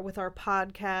 with our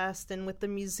podcast and with the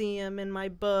museum and my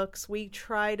books, we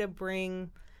try to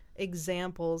bring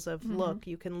examples of look,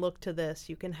 you can look to this,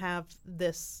 you can have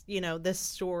this, this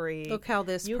story, Look how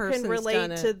this you person's can relate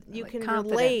done it. to, you Like can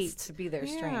confidence relate to be their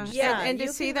strange. And to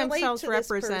you see can relate themselves to this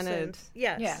represented. person.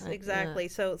 Yes, Yeah. exactly.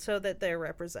 So that they're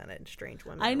represented, strange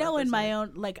women. I are know in my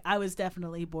represented. own, I was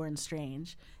definitely born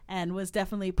strange and was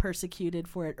definitely persecuted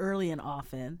for it early and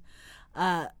often.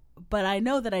 But I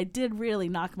know that I did really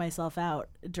knock myself out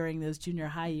during those junior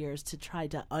high years to try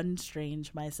to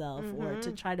unstrange myself or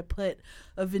to try to put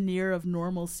a veneer of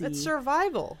normalcy. It's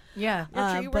survival. Yeah.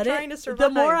 You were but trying to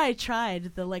survive. the more I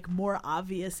tried, the more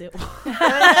obvious it was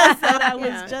that I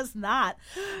was just not.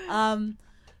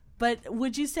 But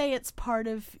would you say it's part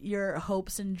of your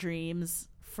hopes and dreams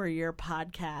for your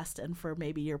podcast and for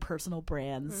maybe your personal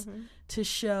brands to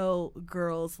show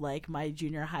girls like my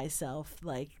junior high self,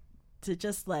 to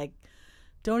just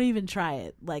don't even try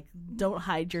it. Don't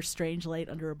hide your strange light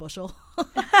under a bushel.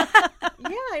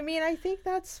 Yeah, I think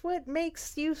that's what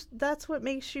makes you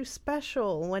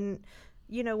special when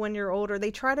you're older.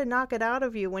 They try to knock it out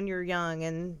of you when you're young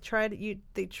and try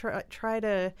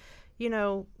to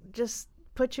just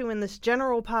put you in this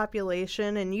general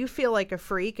population, and you feel like a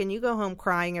freak and you go home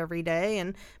crying every day,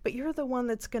 but you're the one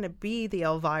that's going to be the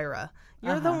Elvira.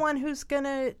 You're the one who's going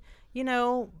to,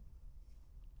 you're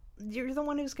the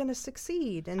one who's going to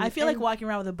succeed. And I feel like walking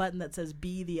around with a button that says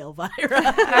 "Be the Elvira."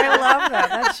 I love that.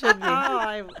 That should be.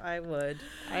 I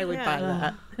would buy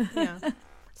that. Yeah.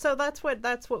 So that's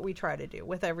what we try to do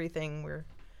with everything we're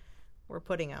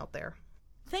putting out there.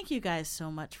 Thank you guys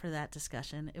so much for that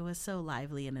discussion. It was so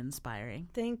lively and inspiring.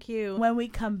 Thank you. When we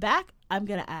come back, I'm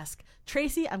going to ask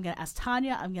Tracy, I'm going to ask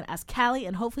Tanya, I'm going to ask Callie,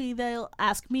 and hopefully they'll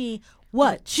ask me,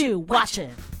 what you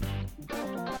watching?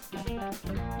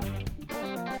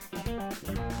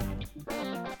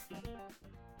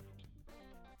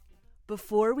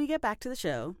 Before we get back to the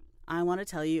show, I want to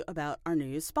tell you about our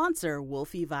new sponsor,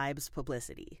 Wolfie Vibes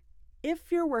Publicity.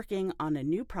 If you're working on a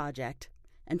new project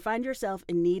and find yourself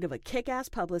in need of a kick-ass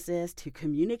publicist who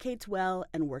communicates well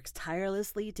and works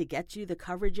tirelessly to get you the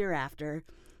coverage you're after,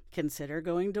 consider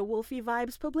going to Wolfie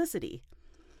Vibes Publicity.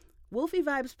 Wolfie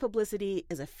Vibes Publicity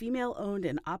is a female-owned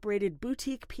and operated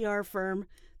boutique PR firm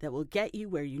that will get you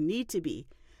where you need to be,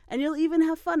 and you'll even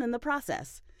have fun in the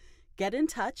process. Get in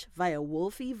touch via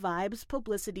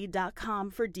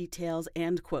wolfievibespublicity.com for details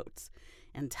and quotes,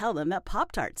 and tell them that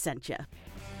Pop-Tart sent you.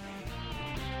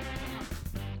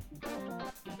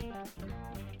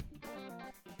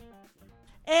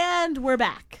 And we're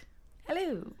back.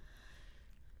 Hello.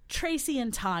 Tracy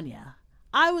and Tanya,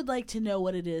 I would like to know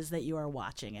what it is that you are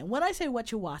watching. And when I say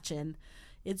what you're watching,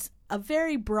 it's a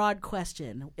very broad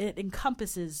question. It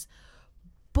encompasses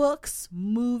books,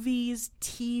 movies,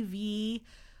 TV,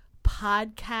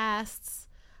 podcasts,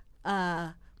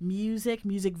 music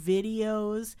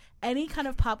videos, any kind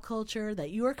of pop culture that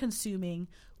you are consuming.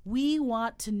 We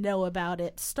want to know about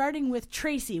it. Starting with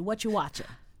Tracy, what you watching?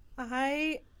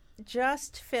 I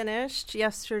just finished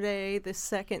yesterday the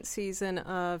second season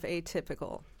of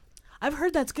Atypical. I've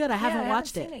heard that's good. I haven't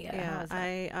watched seen it. yet. Yeah,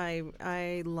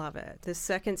 I love it. The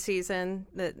second season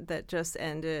that just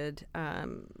ended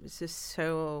is just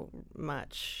so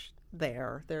much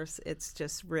there. It's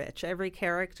just rich. Every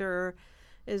character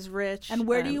is rich. And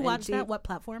where do you watch deep. that? What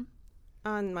platform?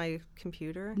 On my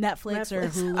computer. Netflix or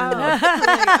Hulu?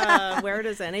 Oh, where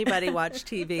does anybody watch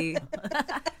TV?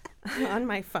 On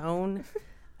my phone.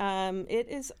 It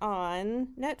is on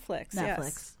Netflix.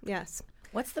 Netflix. Yes.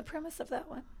 What's the premise of that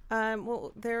one?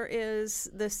 Well, there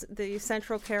is the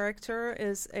central character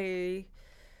is a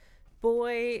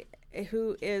boy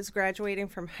who is graduating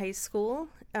from high school,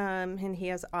 and he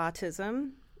has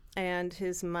autism, and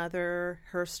his mother,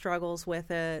 her struggles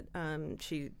with it.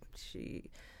 She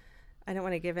I don't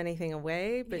want to give anything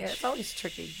away, but it's always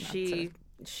tricky. She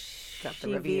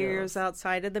veers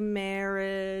outside of the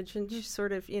marriage, and she's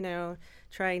sort of,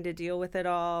 trying to deal with it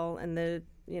all, and their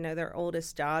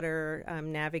oldest daughter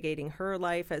navigating her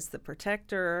life as the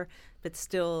protector, but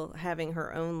still having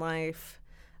her own life,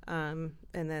 and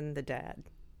then the dad.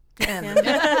 Plus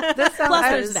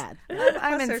there's dad.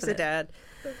 I'm into the dad.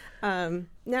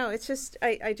 No, it's just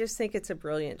I just think it's a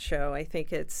brilliant show. I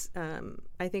think it's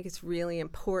really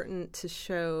important to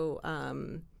show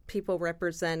people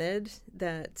represented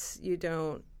that you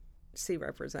don't see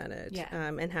represented,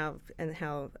 and how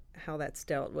that's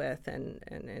dealt with, and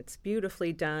it's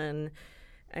beautifully done.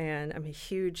 And I'm a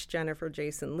huge Jennifer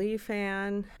Jason Leigh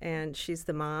fan, and she's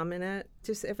the mom in it.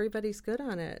 Just everybody's good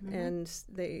on it, and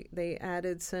they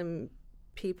added some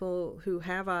people who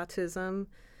have autism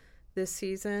this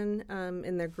season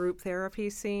in their group therapy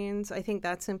scenes. I think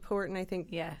that's important.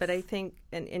 But I think,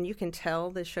 and you can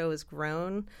tell the show has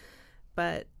grown.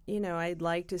 But I would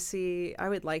like to see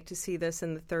this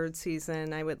in the third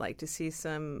season. I would like to see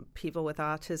some people with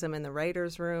autism in the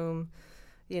writers' room.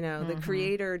 The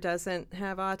creator doesn't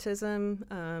have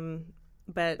autism,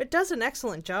 but does an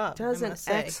excellent job.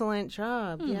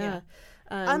 Yeah.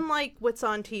 Unlike what's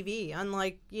on TV,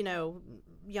 unlike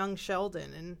young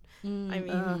Sheldon,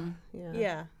 and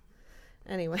yeah.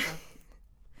 Anyway,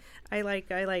 I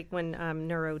like when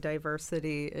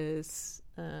neurodiversity is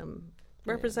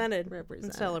represented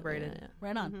and celebrated. Yeah.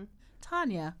 Right on.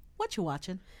 Tanya, what you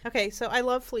watching? Okay, so I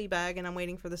love Fleabag, and I'm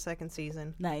waiting for the second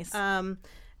season. Nice. I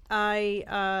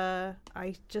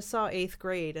just saw 8th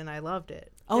Grade, and I loved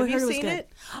it. Oh, have I you heard it was seen good.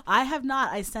 it? I have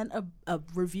not. I sent a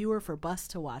reviewer for Bus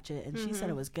to watch it, and she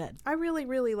said it was good. I really,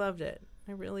 really loved it.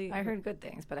 I heard good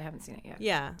things, but I haven't seen it yet.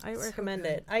 Yeah, I recommend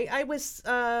it. I was,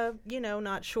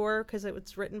 not sure because it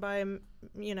was written by one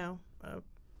male of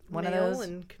those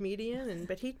and comedian,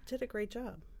 but he did a great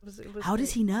job. It was How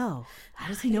does he know? How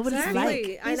does he know what it's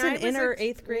like? He's an inner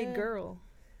 8th grade girl.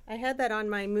 I had that on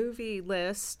my movie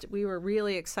list. We were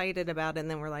really excited about it,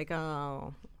 and then we're like,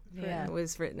 oh, it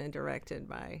was written and directed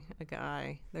by a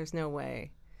guy. There's no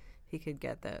way he could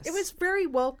get this. It was very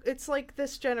well. It's like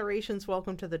this generation's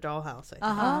Welcome to the Dollhouse. I think.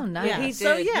 Oh, nice. Yeah. He did.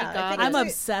 So He got I'm it.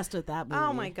 obsessed with that movie.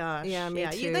 Oh my gosh. Yeah, me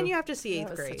too. Then you have to see That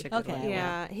 8th was grade. such a good Okay. one.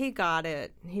 Yeah, he got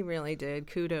it. He really did.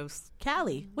 Kudos.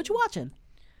 Callie, what you watching?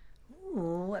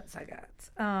 Ooh, what's I got?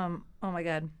 Oh my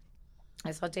God,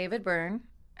 I saw David Byrne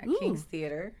at King's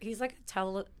Theater. He's like a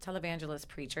televangelist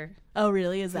preacher. Oh,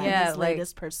 really? Is that his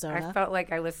latest persona? I felt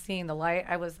like I was seeing the light.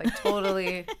 I was like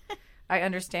totally. I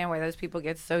understand why those people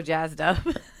get so jazzed up.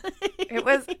 It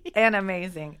was an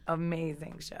amazing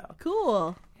show.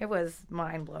 Cool. It was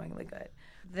mind-blowingly good.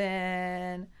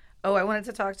 Then, I wanted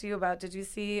to talk to you about, did you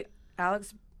see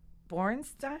Alex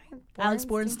Borstein? Alex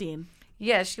Borstein.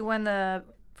 Yeah, she won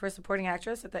for supporting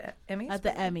actress at the Emmys. At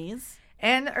the Emmys.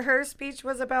 And her speech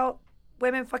was about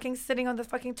women fucking sitting on the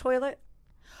fucking toilet.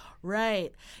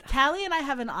 Right. Callie and I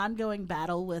have an ongoing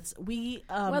battle with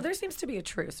Well, there seems to be a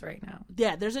truce right now.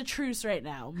 Yeah, there's a truce right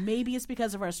now. Maybe it's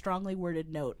because of our strongly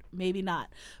worded note. Maybe not.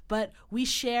 But we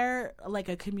share like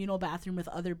a communal bathroom with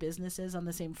other businesses on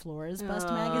the same floor as Bust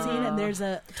Magazine, and there's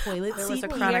a toilet There seat was a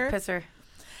chronic here, pisser.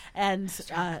 and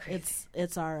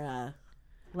it's our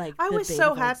like. I the was bane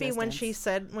so of our happy when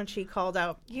existence. she called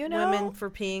out You know, women for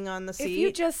peeing on the seat. If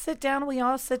you just sit down, we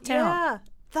all sit down.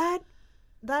 Yeah,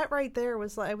 that right there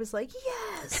was like, I was like,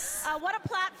 yes. What a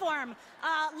platform.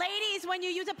 Ladies, when you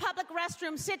use a public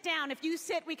restroom, sit down. If you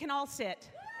sit, we can all sit.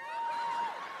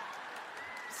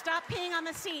 Stop peeing on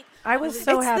the seat. I was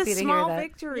so It's happy the to hear small that.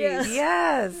 victories.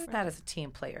 Yes. That is a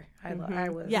team player. I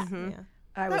was. Yeah.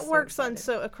 I was That so works on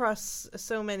excited. across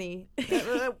so many.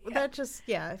 That just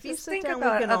if you Just sit think down, we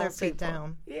about can other all sit people.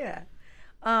 down. Yeah.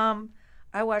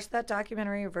 I watched that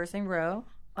documentary, Reversing Roe,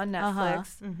 on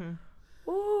Netflix.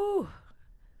 Ooh.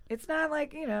 It's not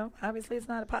like, obviously it's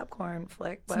not a popcorn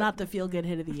flick. It's not the feel good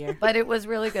hit of the year. But it was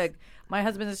really good. My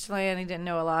husband is Chilean. He didn't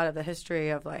know a lot of the history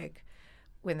of like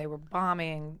when they were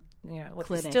bombing, what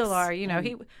they Clinics. still are.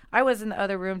 I was in the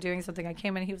other room doing something. I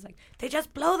came in and he was like, they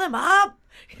just blow them up.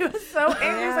 He was so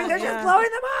angry. He was like, they're just blowing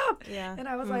them up. Yeah. And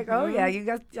I was like, oh yeah,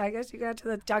 I guess you got to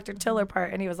the Dr. Tiller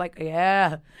part. And he was like,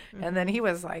 yeah. And then he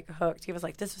was like hooked. He was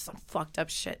like, this is some fucked up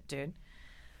shit, dude.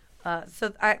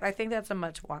 So I think that's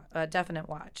a definite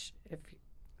watch.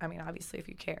 Obviously, if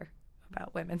you care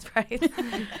about women's rights.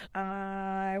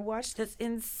 I watched this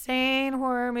insane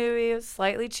horror movie. It was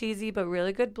slightly cheesy, but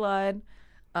really good blood.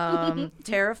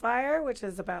 Terrifier, which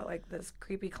is about like this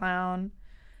creepy clown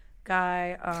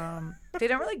guy. They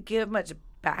don't really give much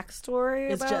backstory.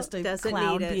 It's about just a Doesn't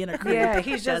clown need it. being a creep. yeah,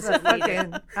 he's just a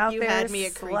fucking out You there had me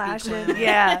at creepy slashing. clown.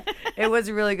 Yeah, it was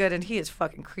really good, and he is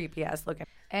fucking creepy ass looking.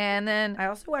 And then I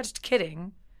also watched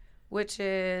Kidding, which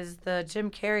is the Jim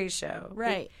Carrey show.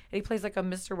 Right. He plays like a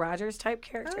Mr. Rogers type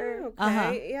character. Oh, okay.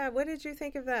 Uh-huh. Yeah. What did you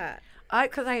think of that?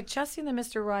 Because I had just seen the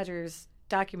Mr. Rogers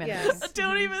documentary. Yes.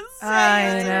 Don't even say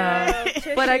I it.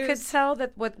 know, but I could tell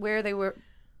that what they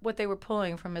were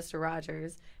pulling from Mr.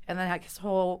 Rogers, and then like his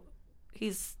whole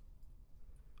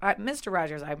Mr.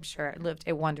 Rogers, I'm sure, lived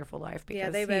a wonderful life. Because Yeah,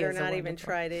 they he better is a not even wonderful-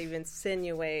 try to even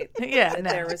insinuate Yeah, that no.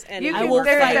 there was any. You I can- will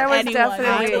fight that was anyone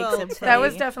definitely who takes him from that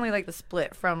was me. definitely like the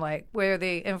split from like where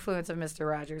the influence of Mr.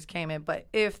 Rogers came in. But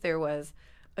if there was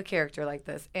a character like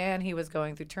this and he was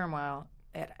going through turmoil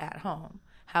at home,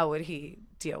 how would he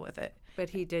deal with it? But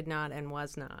he did not and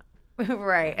was not.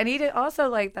 Right. And he did also,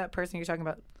 like that person you're talking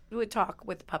about, would talk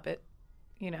with the puppet,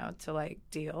 to like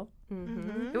deal.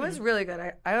 It was really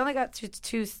good. I only got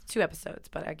two episodes,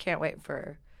 but I can't wait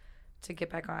to get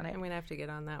back on it. I'm going to have to get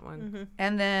on that one.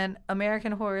 And then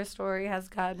American Horror Story has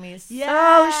got me so shook.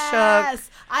 Yes!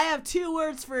 I have 2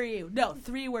 words for you. No,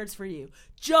 3 words for you.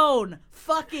 Joan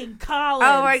fucking Collins.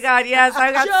 Oh my God, yes.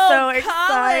 I got Joan so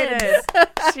excited.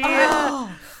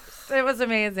 It was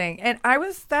amazing. And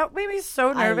that made me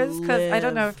so nervous because I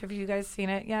don't know if you guys seen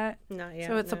it yet. Not yet.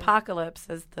 So it's no. apocalypse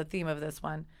is the theme of this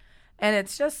one. And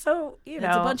it's just so, It's a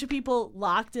bunch of people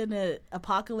locked in an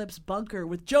apocalypse bunker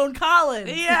with Joan Collins.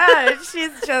 Yeah,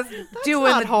 she's just doing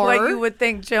not what horror. you would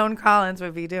think Joan Collins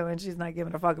would be doing. She's not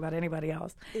giving a fuck about anybody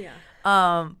else. Yeah.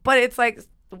 But it's like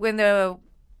when the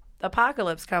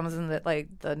apocalypse comes and that like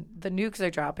the nukes are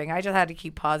dropping, I just had to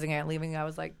keep pausing it and leaving. I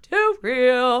was like, too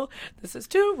real. This is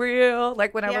too real.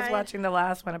 Like when I was watching the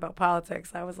last one about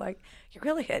politics, I was like, you're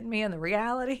really hitting me in the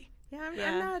reality.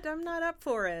 Yeah, I'm not up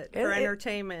for it for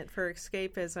entertainment, for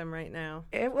escapism right now.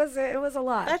 It was a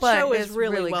lot. That but show is it's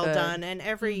really well good. done, and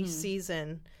every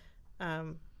season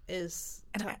is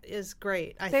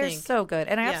great. I They're think so good,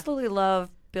 and I Yeah. absolutely love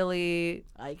Billy.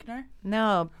 Eichner?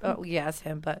 No, yes,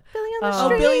 him, but Billy on the Oh,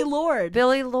 street. Billy Lord.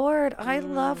 Billy Lord. I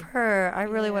love her. I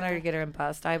really want her to get her in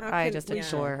Bust. I can- just yeah.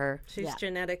 adore her. She's Yeah.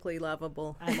 genetically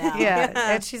lovable, I know. Yeah,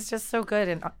 and she's just so good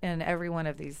in every one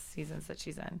of these seasons that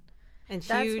she's in. and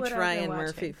That's huge what I've been Ryan watching.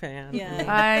 Murphy fan.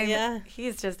 Yeah.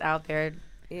 He's just out there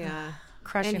yeah.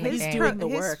 crushing And the his game. doing the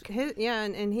work.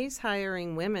 and he's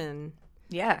hiring women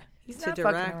Yeah, he's to not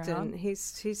direct, fucking around. and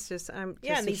he's just and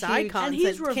a these huge- icons And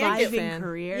he's that can't get reviving fan.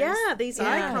 careers. Yeah, these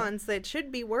Yeah. icons that should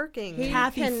be working.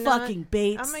 Kathy cannot- fucking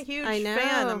Bates. I'm a huge I know.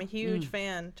 fan. I'm a huge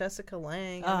fan. Jessica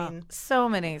Lange. I mean, So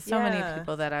many Yeah.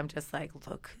 people that I'm just like,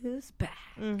 look who's back.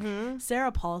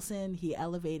 Sarah Paulson, he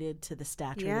elevated to the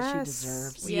stature that she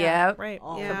deserves. Yeah, right.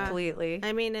 Oh. Yeah. completely.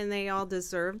 I mean, and they all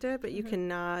deserved it, but you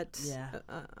cannot, Yeah.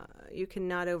 you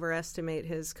cannot overestimate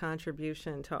his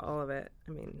contribution to all of it.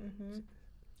 I mean,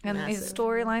 And his massive.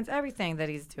 storylines, everything that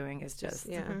he's doing is just.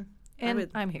 yeah, And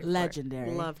I'm here. Legendary.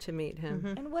 love to meet him. For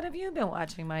it. And what have you been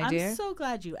watching, my I'm dear? so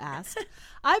glad you asked.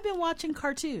 I've been watching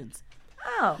cartoons.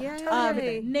 Oh,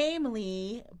 Yay.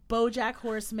 Namely BoJack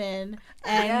Horseman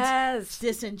and Yes.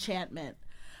 Disenchantment.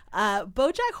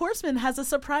 BoJack Horseman has a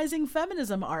surprising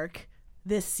feminism arc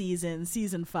this season,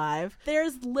 season 5.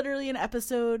 There's literally an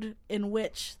episode in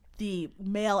which the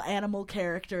male animal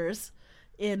characters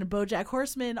in BoJack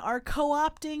Horseman are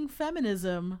co-opting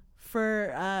feminism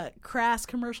for crass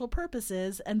commercial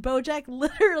purposes, and BoJack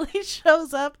literally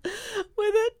shows up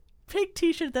with a pink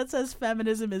t-shirt that says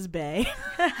feminism is bae.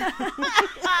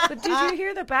 But did you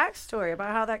hear the backstory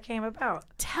about how that came about?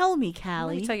 Tell me, Let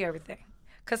Callie. me tell you everything.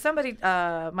 Because somebody,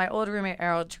 my old roommate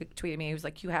Errol tweeted me. He was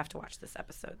like, "You have to watch this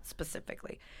episode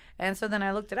specifically." And so then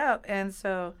I looked it up. And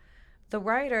so the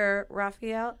writer,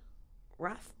 Raphael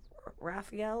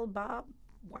Bob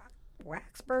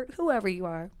Waxberg, whoever you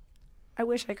are, I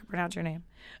wish I could pronounce your name.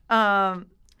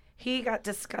 He got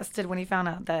disgusted when he found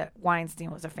out that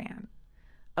Weinstein was a fan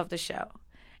of the show.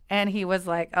 And he was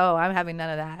like, "Oh, I'm having none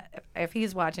of that. If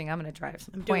he's watching, I'm going to drive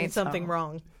some I'm doing points something home."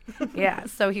 wrong. Yeah,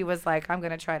 so he was like, "I'm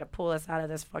going to try to pull us out of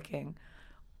this fucking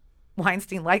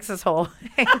Weinstein likes us hole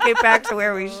and get back to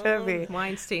where we should be."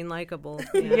 Weinstein likable.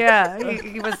 Yeah,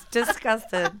 he was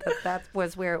disgusted that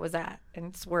was where it was at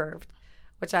and swerved,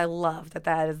 which I love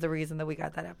that is the reason that we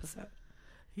got that episode.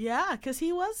 Yeah, because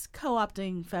he was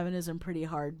co-opting feminism pretty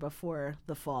hard before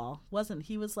the fall, wasn't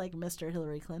he? Was like Mr.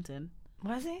 Hillary Clinton.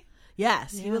 Was he?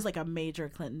 Yes, he was like a major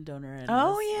Clinton donor. And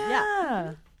Oh, was-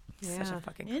 yeah. Yeah. Such a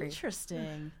fucking creep.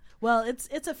 Interesting. Well,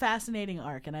 it's a fascinating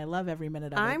arc, and I love every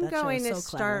minute of it. I'm That show going is to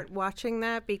so start clever. watching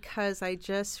that because I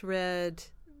just read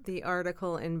the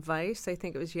article in Vice, I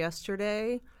think it was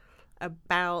yesterday,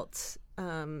 about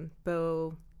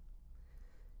Bo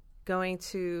going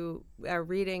to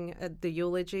reading the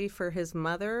eulogy for his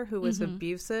mother, who was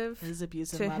abusive His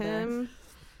abusive to mother. him.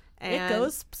 It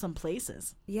goes some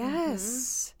places.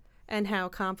 Yes. And how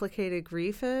complicated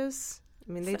grief is.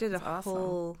 I mean, they did a Sounds awesome.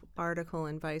 whole article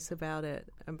in Vice about it,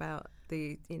 about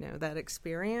the, that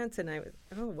experience. And I was,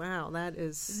 oh, wow, that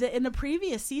is. In the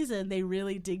previous season, they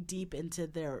really dig deep into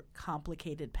their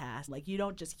complicated past. Like, you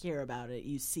don't just hear about it,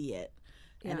 you see it.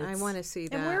 Yeah, And I it's want to see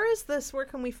that. And where is this? Where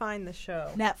can we find the show?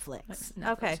 Netflix.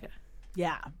 Okay.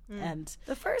 Yeah. And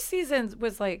The first season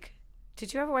was like,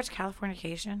 did you ever watch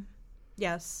Californication?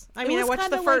 Yes. I it mean, I was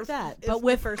watched the kinda first like that, it's but the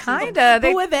with first Kinda. but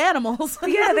They, with animals.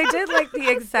 yeah, they did like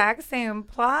the exact same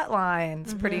plot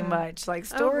lines, pretty much, like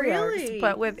story really? arcs,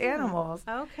 but with animals.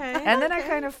 Okay. And then I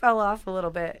kind of fell off a little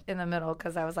bit in the middle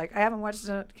because I was like, I haven't watched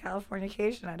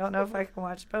Californication. I don't know if I can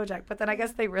watch BoJack. But then I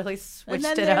guess they really And switched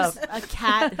then it there's up. a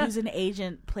cat who's an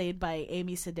agent played by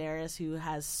Amy Sedaris who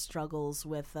has struggles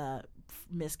with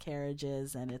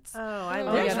miscarriages, and it's Oh, I Oh,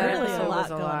 love there's yeah, that that. really a episode lot was a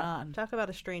going lot. on. Talk about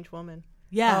a strange woman.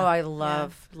 Yeah. Oh, I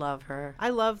love her. I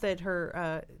love that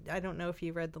her, I don't know if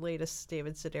you read the latest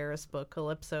David Sedaris book,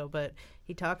 Calypso, but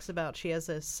he talks about she has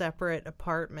a separate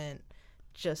apartment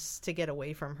just to get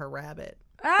away from her rabbit.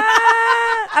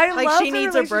 I Like love she the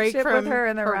needs a break relationship from with her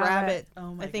and the rabbit.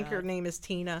 Oh my I think her God. name is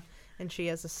Tina, and she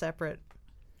has a separate,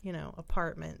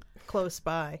 apartment close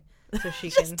by so she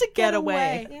Just can to get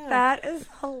away. That is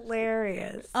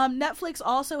hilarious. Netflix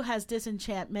also has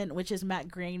Disenchantment, which is Matt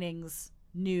Groening's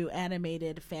new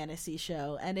animated fantasy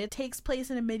show, and it takes place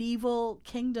in a medieval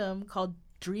kingdom called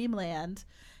Dreamland.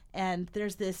 And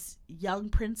there's this young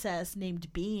princess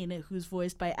named Bean who's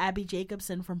voiced by Abby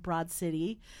Jacobson from Broad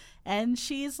City. And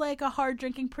she's like a hard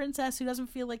drinking princess who doesn't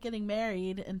feel like getting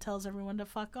married and tells everyone to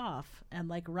fuck off and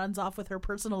like runs off with her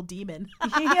personal demon.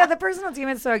 Yeah, the personal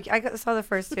demon. So I saw the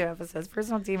first 2 episodes.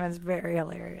 Personal demon's very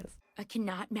hilarious. I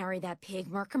cannot marry that pig,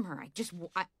 Merkimer.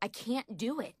 I can't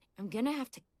do it. I'm gonna have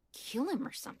to kill him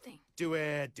or something. Do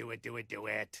it.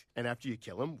 And after you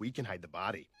kill him, we can hide the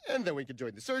body. And then we can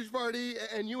join the search party,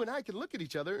 and you and I can look at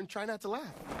each other and try not to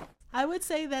laugh. I would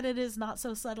say that it is not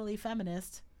so subtly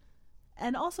feminist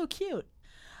and also cute.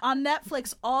 On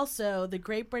Netflix, also, the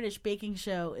Great British Baking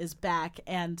Show is back,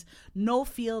 and Noel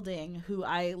Fielding, who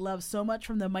I love so much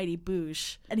from The Mighty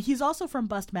Boosh, and he's also from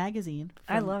Bust Magazine.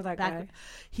 I love that guy.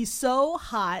 He's so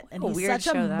hot, and What a he's weird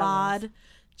such a show that mod was.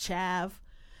 chav,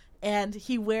 and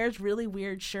he wears really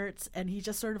weird shirts, and he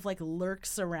just sort of like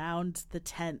lurks around the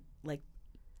tent, like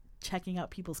checking out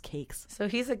people's cakes. So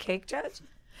he's a cake judge?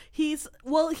 You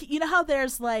know how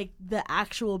there's like the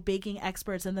actual baking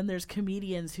experts, and then there's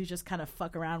comedians who just kind of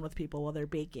fuck around with people while they're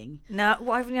baking. No,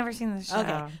 well, I've never seen this show.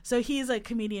 Okay, so he's a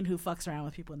comedian who fucks around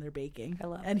with people when they're baking. I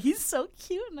love and he's so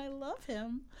cute, and I love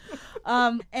him.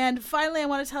 And finally, I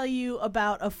want to tell you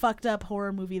about a fucked up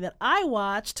horror movie that I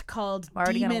watched called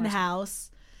already gonna Demon watch it.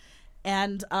 House.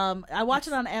 And I watched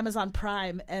it on Amazon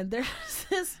Prime, and there's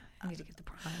this I need to get the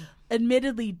Prime.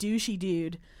 admittedly douchey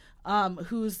dude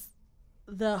who's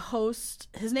the host,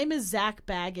 his name is Zach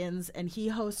Baggins, and he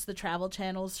hosts the Travel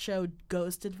Channel's show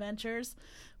Ghost Adventures,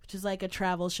 which is like a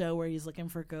travel show where he's looking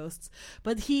for ghosts.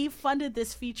 But he funded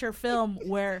this feature film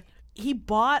where he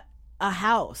bought a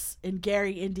house in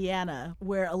Gary, Indiana,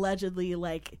 where allegedly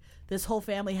like this whole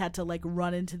family had to like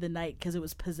run into the night because it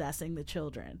was possessing the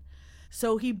children.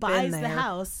 So he buys the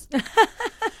house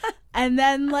and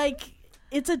then like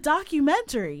it's a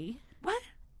documentary. What?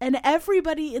 And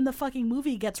everybody in the fucking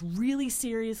movie gets really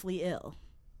seriously ill.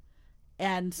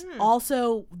 And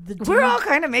also the dudes, we're all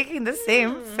kind of making the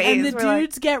same face. and the We're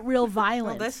dudes get real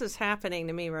violent. Well, this is happening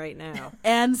to me right now.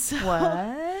 And so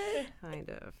what? Kind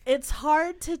of. It's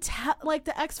hard to tell, like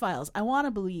the X-Files. I want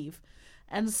to believe.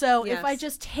 And so if I Yes.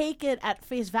 just take it at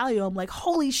face value, I'm like,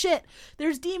 holy shit,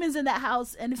 there's demons in that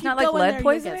house. And if It's you not go like in lead there, you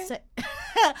poisoning? get sick.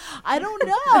 I don't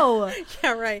know.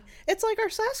 Yeah, right. It's like our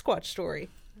Sasquatch story.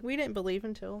 We didn't believe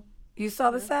until, You saw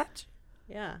the Satch?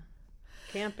 yeah,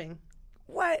 camping.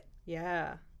 What?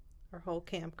 Yeah. Our whole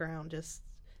campground just,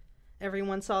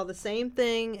 everyone saw the same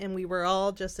thing, and we were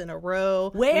all just in a row.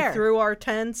 Where? We threw our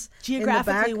tents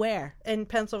Geographically in the back where? in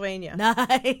Pennsylvania.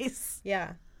 Nice.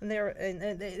 Yeah. And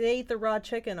they ate the raw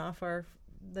chicken off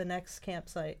the next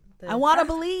campsite. I want to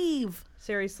believe.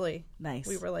 Seriously. Nice.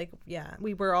 We were like, yeah,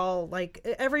 we were all like,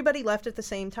 everybody left at the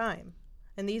same time.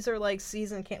 And these are like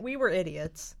season we were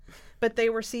idiots, but they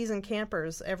were season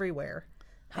campers everywhere.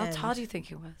 How And tall do you think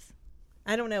he was?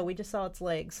 I don't know. We just saw its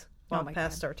legs walk my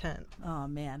past our tent. Oh,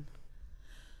 man.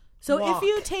 So Walk. if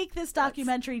you take this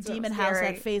documentary Demon House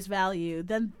scary. at face value,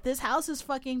 then this house is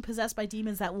fucking possessed by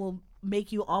demons that will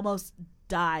make you almost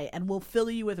die and will fill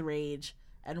you with rage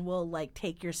and will like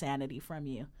take your sanity from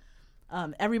you.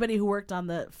 Everybody who worked on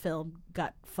the film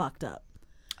got fucked up.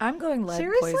 I'm going lead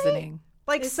Seriously? poisoning.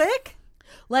 Like sick?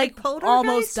 Like Poltergeist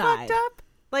almost fucked died. up?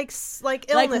 Like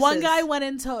illnesses. Like one guy went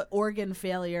into organ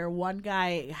failure. One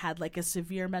guy had like a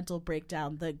severe mental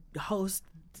breakdown. The host,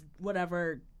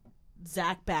 whatever,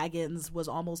 Zach Baggins, was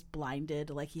almost blinded.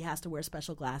 Like he has to wear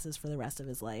special glasses for the rest of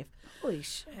his life. Holy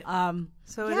shit.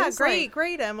 So it Yeah, is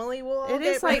great, Emily. We'll all It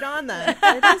get is right like- on that.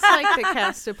 It is like the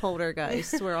cast of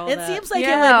Poltergeist, where all It that. seems like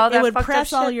Yeah, all it that would fucked up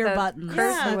press all shit, your the buttons,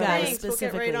 curse you and guys thanks. We'll get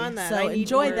specifically. right on that. So I need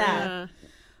enjoy more, that.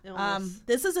 illness.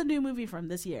 This is a new movie from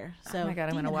this year. So Oh my god, I'm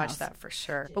Demon gonna watch House. that for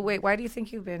sure. But wait, why do you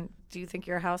think do you think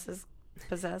your house is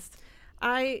possessed?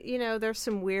 There's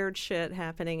some weird shit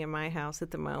happening in my house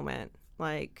at the moment.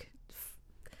 Like,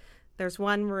 there's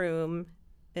one room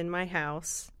in my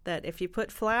house that if you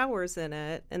put flowers in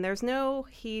it, and there's no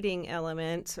heating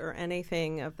element or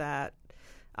anything of that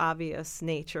obvious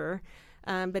nature,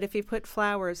 but if you put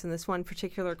flowers in this one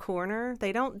particular corner,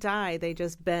 they don't die, they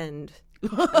just bend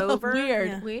over.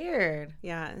 Weird. Weird.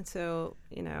 Yeah, and so,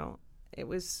 it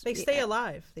was... They stay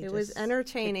alive. They It was just-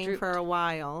 entertaining for a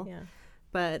while. Yeah.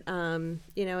 But, and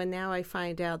now I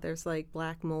find out there's like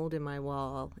black mold in my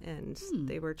wall, and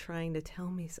they were trying to tell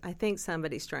me, I think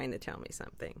somebody's trying to tell me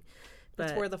something.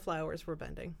 That's But, where the flowers were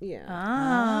bending. yeah.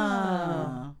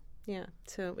 Oh. Yeah.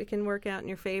 So it can work out in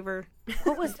your favor.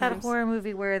 What was that horror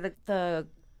movie where the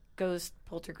ghost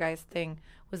poltergeist thing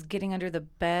was getting under the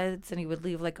beds and he would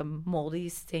leave like a moldy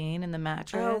stain in the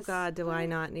mattress? Oh, God, do I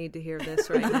not need to hear this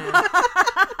right now?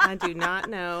 I do not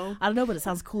know. I don't know, but it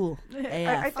sounds cool. AF.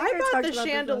 I think bought talked the about this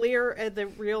chandelier at the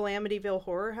real Amityville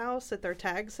Horror House at their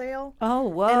tag sale. Oh,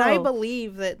 whoa. And I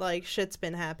believe that like shit's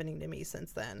been happening to me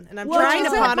since then. And I'm Well, trying to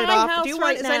it's at pawn it my off. house Do you right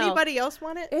want? Does now. anybody else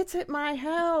want it? It's at my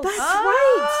house. That's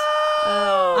right.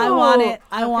 I want it.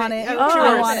 I want it. Okay. I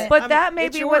yours. want it. But that may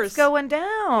It's be what's yours. going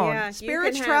down. Yeah, you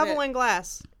Spirits can have travel it. in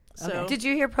glass. So Okay. Did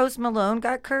you hear Post Malone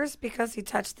got cursed because he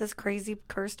touched this crazy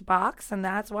cursed box, and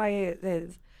that's why it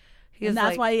is. And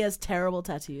that's why he has terrible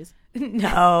tattoos.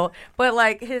 No, but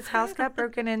like his house got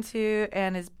broken into,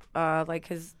 and his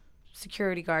his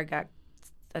security guard got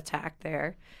attacked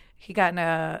there. He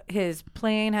got his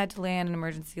plane had to land an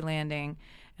emergency landing,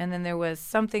 and then there was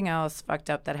something else fucked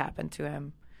up that happened to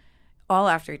him. All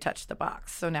after he touched the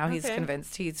box. So now he's Okay.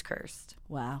 convinced he's cursed.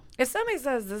 Wow. If somebody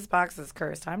says this box is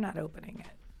cursed, I'm not opening it.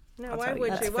 No, I'll why tell you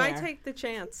would that. you? That's Why fair. take the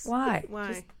chance? Why? Why?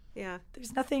 Just- Yeah.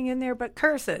 There's nothing in there but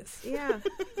curses. Yeah.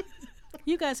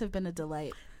 You guys have been a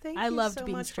delight. Thank I you loved so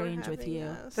being much for strange with having you.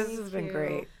 us. This has been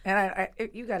great. And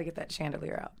you got to get that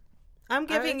chandelier out. I'm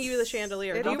giving you the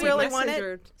chandelier. It'll Do you be really want it?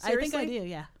 messengered. I think I Seriously? do,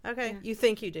 yeah. Okay, you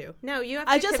think you do? No, you have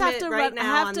to I just have commit to right run, I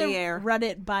now have on to the air. run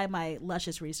it by my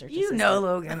luscious research You assistant. know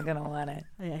Logan's going to want it.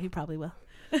 Yeah, he probably will.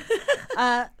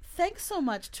 Thanks so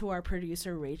much to our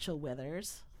producer, Rachel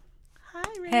Withers. Hi,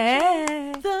 Rachel.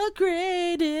 Hey. The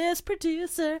greatest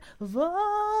producer of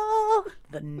all.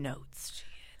 The notes she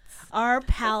our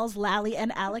pals Lally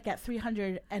and Alec at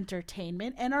 300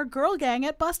 Entertainment, and our girl gang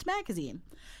at Bust Magazine.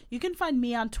 You can find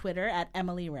me on Twitter at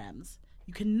Emily Rems.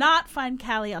 You cannot find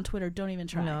Callie on Twitter. Don't even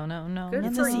try. No.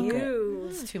 Good for you.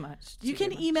 It's too much. You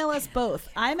can email us both.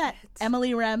 I'm at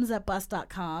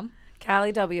emilyrems@bust.com.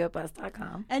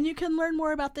 CallieW@bust.com. And you can learn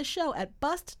more about the show at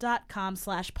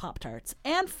bust.com/Pop-Tarts.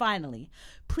 And finally,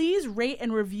 please rate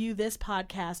and review this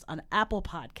podcast on Apple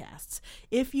Podcasts.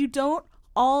 If you don't,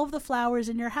 all of the flowers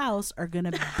in your house are going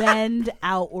to bend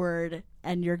outward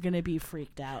and you're going to be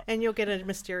freaked out. And you'll get a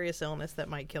mysterious illness that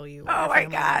might kill you. Oh, my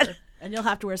God. And you'll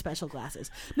have to wear special glasses.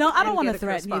 No, I don't want to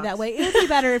threaten you that way. It would be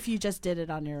better if you just did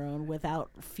it on your own without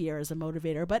fear as a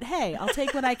motivator. But hey, I'll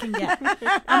take what I can get.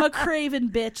 I'm a craven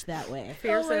bitch that way.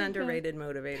 Fear's an underrated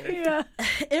motivator. Yeah.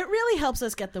 It really helps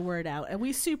us get the word out, and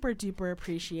we super duper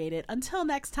appreciate it. Until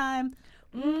next time,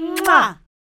 mwah!